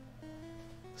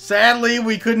 Sadly,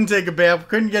 we couldn't take a bath. We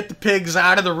couldn't get the pigs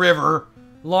out of the river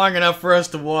long enough for us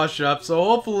to wash up. So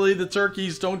hopefully the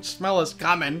turkeys don't smell us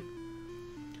coming.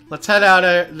 Let's head out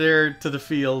there to the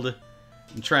field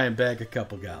and try and bag a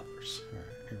couple gobblers. Alright,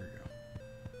 here we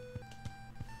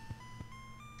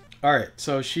go. Alright,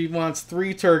 so she wants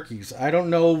 3 turkeys. I don't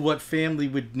know what family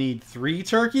would need 3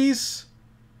 turkeys.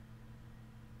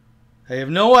 I have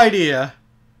no idea.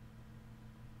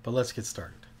 But let's get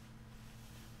started.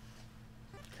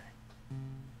 Okay.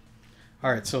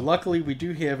 Alright, so luckily we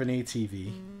do have an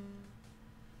ATV.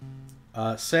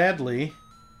 Sadly,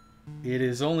 it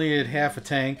is only at half a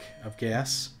tank of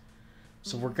gas.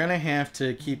 So we're going to have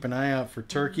to keep an eye out for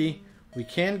turkey. We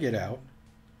can get out.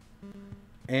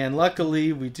 And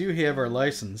luckily, we do have our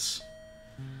license.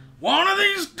 One of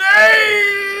these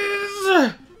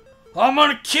days, I'm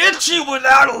going to catch you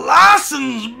without a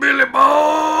license, Billy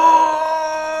Bob!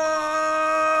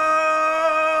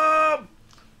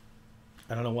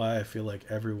 I don't know why I feel like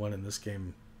everyone in this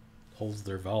game holds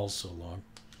their vowels so long.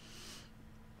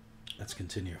 Let's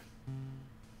continue.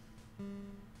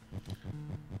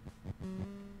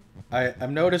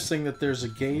 I'm noticing that there's a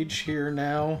gauge here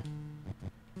now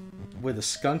with a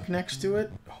skunk next to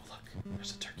it. Oh, look.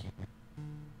 There's a turkey.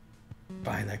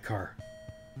 Behind that car.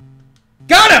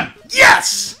 Got him!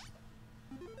 Yes!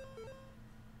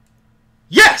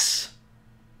 Yes!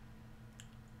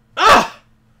 Ah!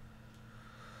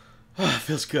 Oh,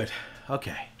 feels good.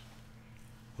 Okay.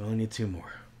 We only need 2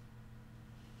 more.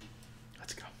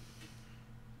 Let's go.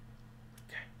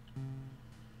 Okay.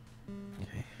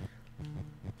 Okay.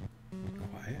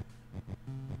 Quiet.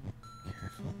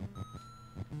 Careful.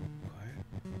 Quiet.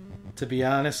 To be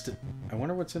honest, I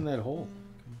wonder what's in that hole.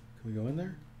 Can we go in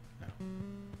there? No.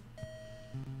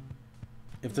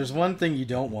 If there's one thing you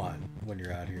don't want when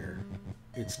you're out here,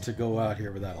 it's to go out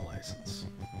here without a license.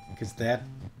 Because that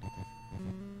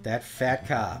fat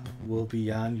cop will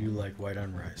be on you like white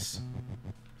on rice.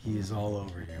 He is all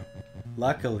over you.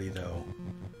 Luckily, though,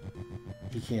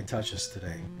 he can't touch us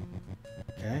today.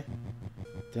 Okay?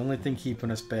 The only thing keeping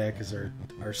us back is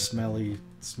our smelly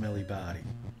body.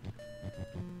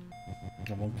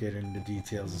 I won't get into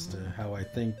details as to how I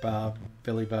think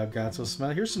Billy Bob got so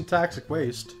smelly. Here's some toxic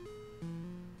waste.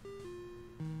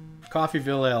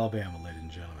 Coffeeville, Alabama, ladies and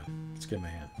gentlemen. Let's give him a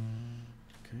hand.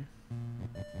 Okay.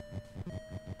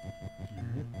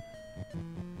 Alright.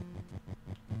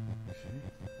 Okay.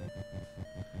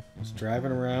 Just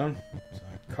driving around. There's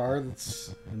a car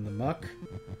that's in the muck.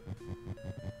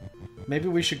 Maybe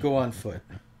we should go on foot.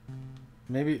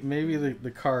 Maybe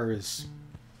the car is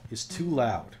too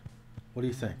loud. What do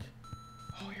you think?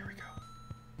 Oh, here we go.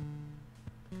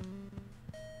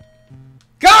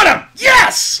 Got him!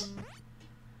 Yes!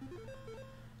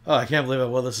 Oh, I can't believe how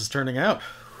well this is turning out.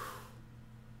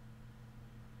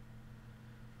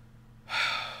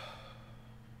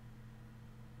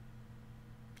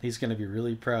 He's going to be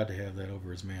really proud to have that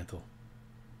over his mantle.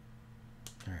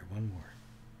 All right, one more.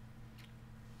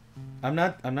 I'm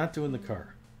not doing the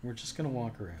car. We're just going to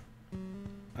walk around.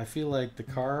 I feel like the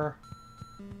car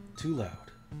too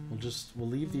loud. We'll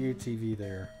leave the ATV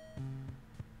there.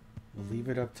 We'll leave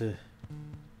it up to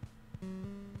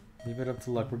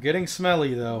luck. We're getting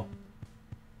smelly though.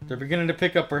 They're beginning to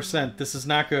pick up our scent. This is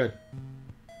not good.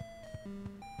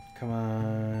 Come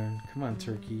on,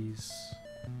 turkeys.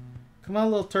 Come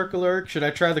on, little turkalurk. Should I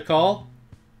try the call?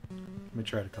 Let me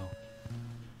try the call.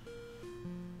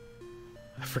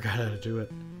 I forgot how to do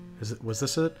it. Was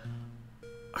this it?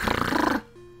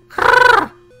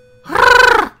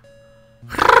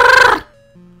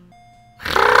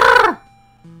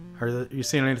 Are you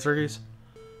seeing any turkeys?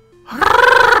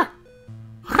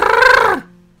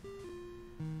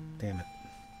 Damn it.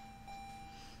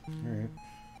 Alright.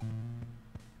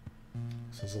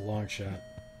 This is a long shot.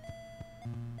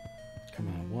 Come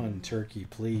on, one turkey,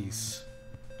 please.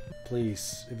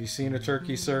 Please. Have you seen a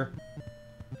turkey, sir?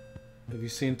 Have you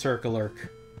seen Turkalurk?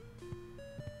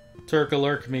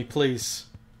 Turkalurk me, please.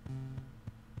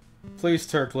 Please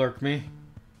Turkalurk me.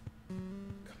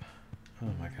 Come on.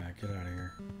 Oh my god, get out of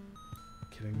here.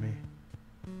 Kidding me?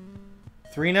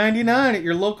 $3.99 at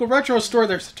your local retro store.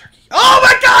 There's a turkey. Oh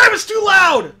my god, it was too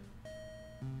loud!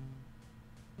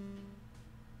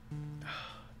 Oh,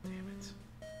 damn it.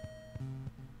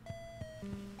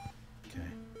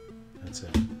 Okay, that's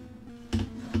it.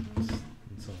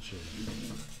 That's all shit.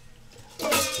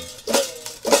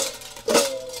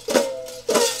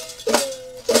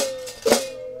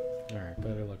 Alright,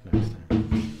 better luck next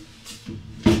time.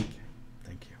 Okay,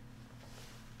 thank you.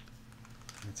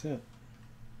 That's it.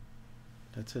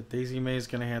 That's it. Daisy May's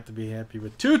gonna have to be happy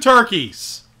with 2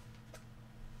 turkeys!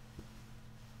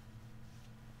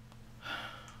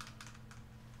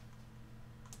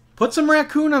 Put some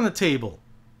raccoon on the table.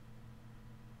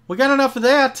 We got enough of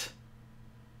that.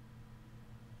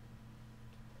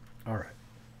 Alright.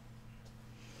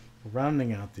 We're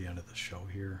rounding out the end of the show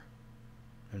here.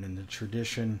 And in the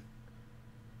tradition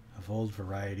of old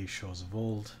variety shows of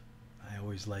old, I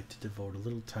always like to devote a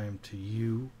little time to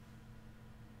you,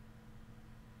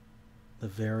 the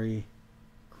very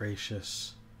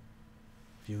gracious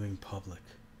viewing public.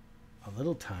 A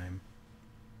little time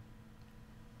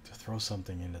to throw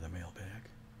something into the mailbag.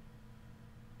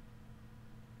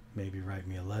 Maybe write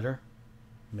me a letter,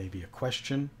 maybe a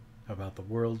question about the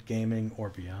world, gaming, or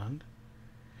beyond,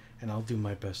 and I'll do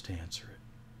my best to answer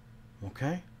it.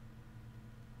 Okay?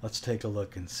 Let's take a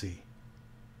look and see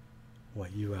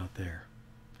what you out there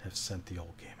have sent the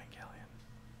old gaming Galleon.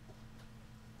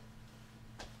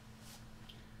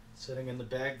 Sitting in the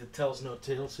bag that tells no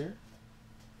tales here.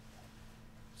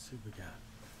 Let's see what we got.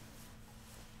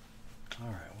 All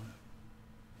right.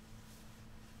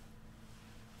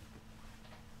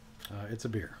 It's a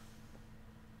beer.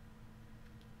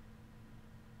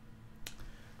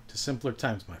 To simpler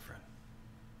times, my friend.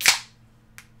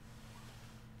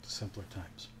 To simpler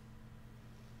times.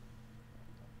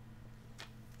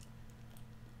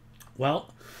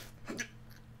 Well,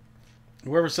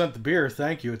 whoever sent the beer,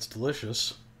 thank you. It's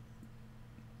delicious.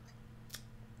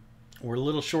 We're a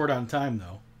little short on time,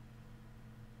 though.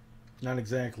 Not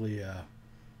exactly a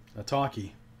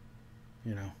talkie,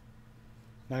 you know.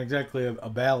 Not exactly a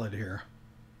ballad here.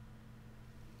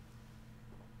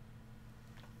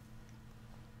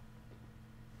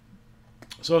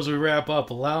 So as we wrap up,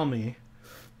 allow me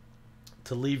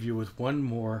to leave you with one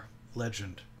more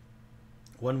legend.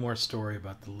 One more story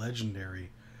about the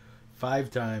legendary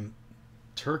 5-time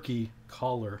turkey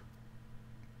caller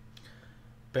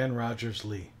Ben Rogers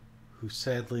Lee, who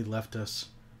sadly left us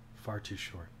far too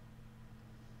short.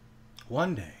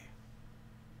 One day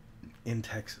in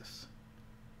Texas,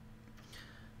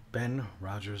 Ben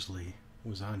Rogers Lee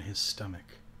was on his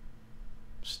stomach,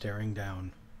 staring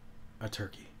down a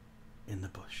turkey in the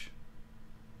bush.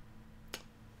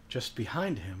 Just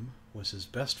behind him was his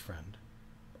best friend,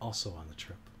 also on the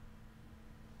trip.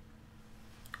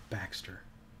 Baxter.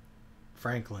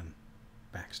 Franklin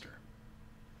Baxter.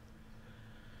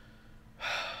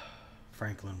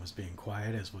 Franklin was being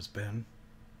quiet, as was Ben.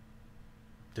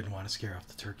 Didn't want to scare off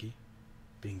the turkey,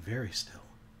 being very still.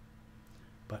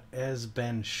 But as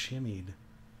Ben shimmied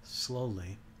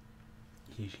slowly,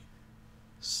 he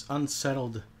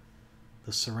unsettled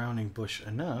the surrounding bush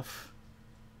enough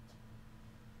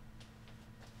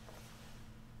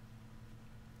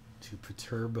to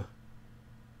perturb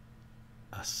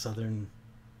a southern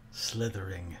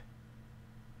slithering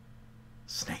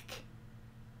snake.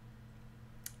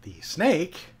 The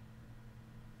snake,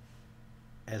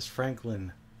 as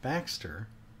Franklin Baxter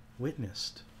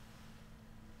witnessed,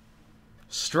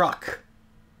 struck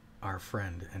our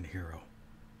friend and hero,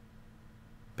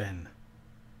 Ben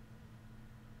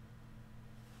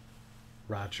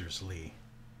Rogers Lee.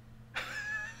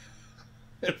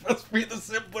 It must be the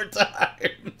simpler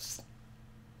times.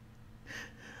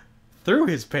 Through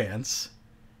his pants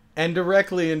and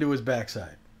directly into his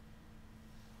backside.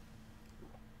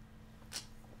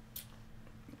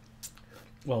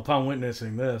 Well, upon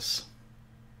witnessing this,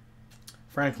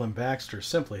 Franklin Baxter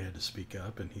simply had to speak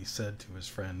up, and he said to his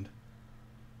friend,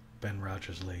 Ben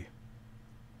Rogers Lee,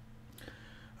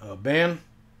 Ben,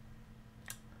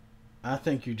 I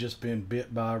think you just been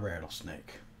bit by a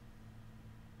rattlesnake.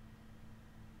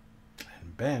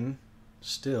 And Ben,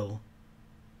 still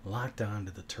locked on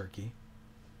to the turkey,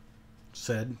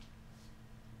 said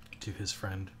to his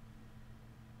friend,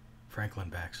 Franklin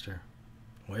Baxter,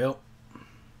 well,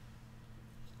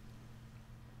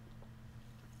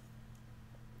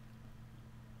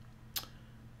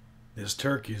 this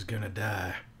turkey's gonna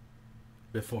die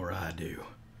before I do.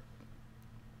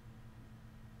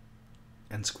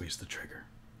 And squeeze the trigger.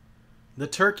 The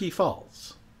turkey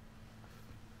falls.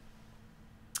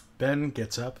 Ben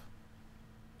gets up,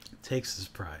 takes his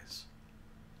prize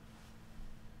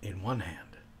in one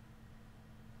hand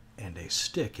and a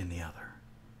stick in the other,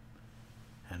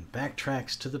 and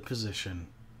backtracks to the position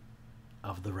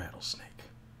of the rattlesnake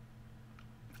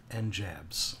and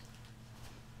jabs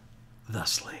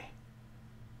thusly.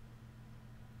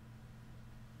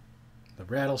 The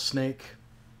rattlesnake,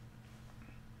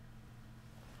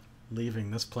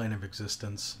 leaving this plane of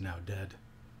existence, now dead.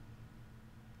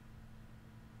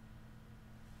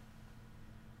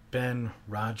 Ben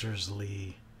Rogers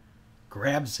Lee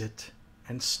grabs it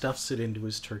and stuffs it into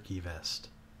his turkey vest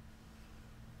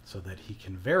so that he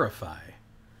can verify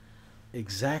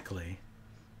exactly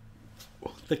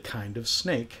the kind of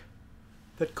snake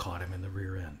that caught him in the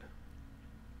rear end.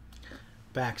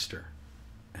 Baxter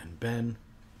and Ben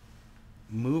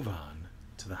move on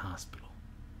to the hospital.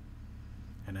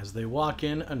 And as they walk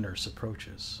in, a nurse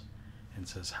approaches and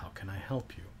says, "How can I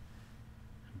help you?"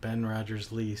 Ben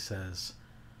Rogers Lee says,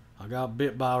 "I got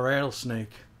bit by a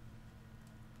rattlesnake."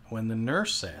 When the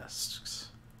nurse asks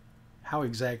how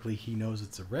exactly he knows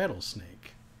it's a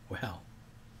rattlesnake, well,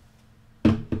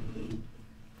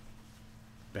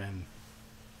 Ben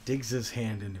digs his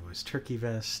hand into his turkey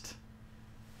vest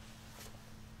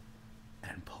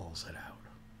and pulls it out.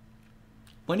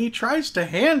 When he tries to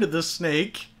hand the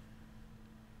snake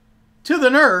to the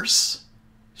nurse,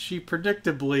 she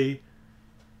predictably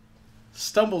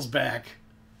stumbles back,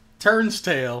 turns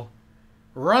tail,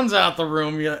 runs out the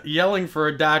room yelling for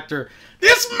a doctor.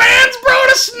 "This man's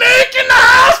brought a snake in the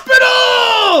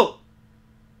hospital!"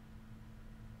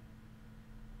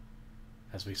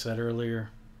 As we said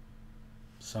earlier,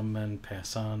 Some men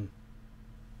pass on,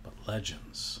 but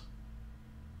legends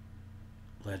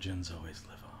always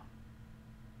live on.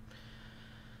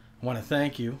 I want to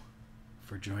thank you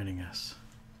for joining us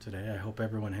today. I hope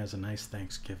everyone has a nice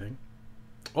Thanksgiving.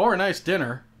 Or a nice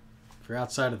dinner, if you're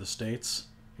outside of the States.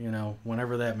 You know,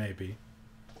 whenever that may be.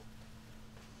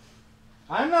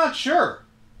 I'm not sure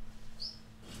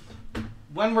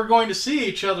when we're going to see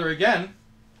each other again.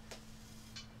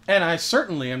 And I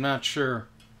certainly am not sure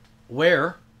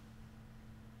where.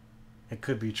 It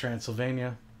could be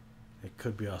Transylvania. It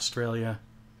could be Australia.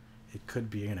 It could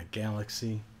be in a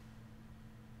galaxy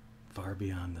far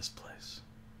beyond this place.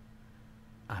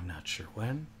 I'm not sure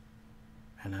when,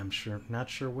 and I'm not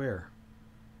sure where.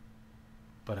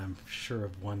 But I'm sure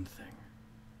of one thing.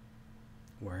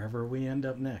 Wherever we end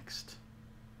up next,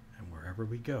 and wherever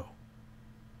we go,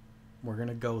 we're going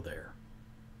to go there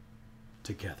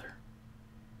together.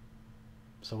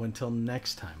 So until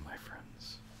next time, my friends.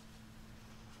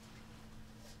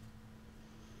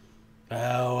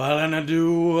 Well and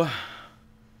adieu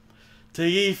to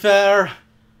ye fair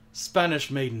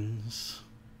Spanish maidens.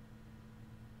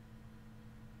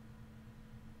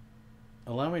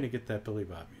 Allow me to get that Billy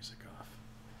Bob music off.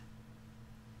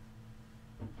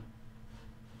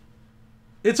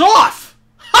 It's off!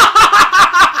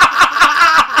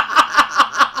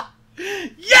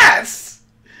 Yes!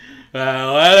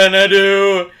 Well and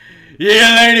adieu, ye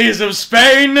ladies of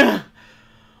Spain,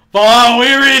 for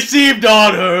we received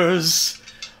orders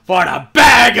for to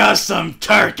bag us some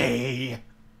turkey.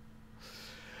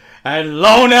 And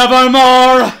lo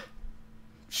nevermore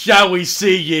shall we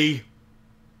see ye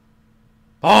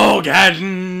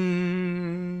again.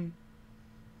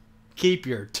 Keep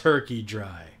your turkey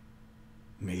dry,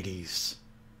 mateys.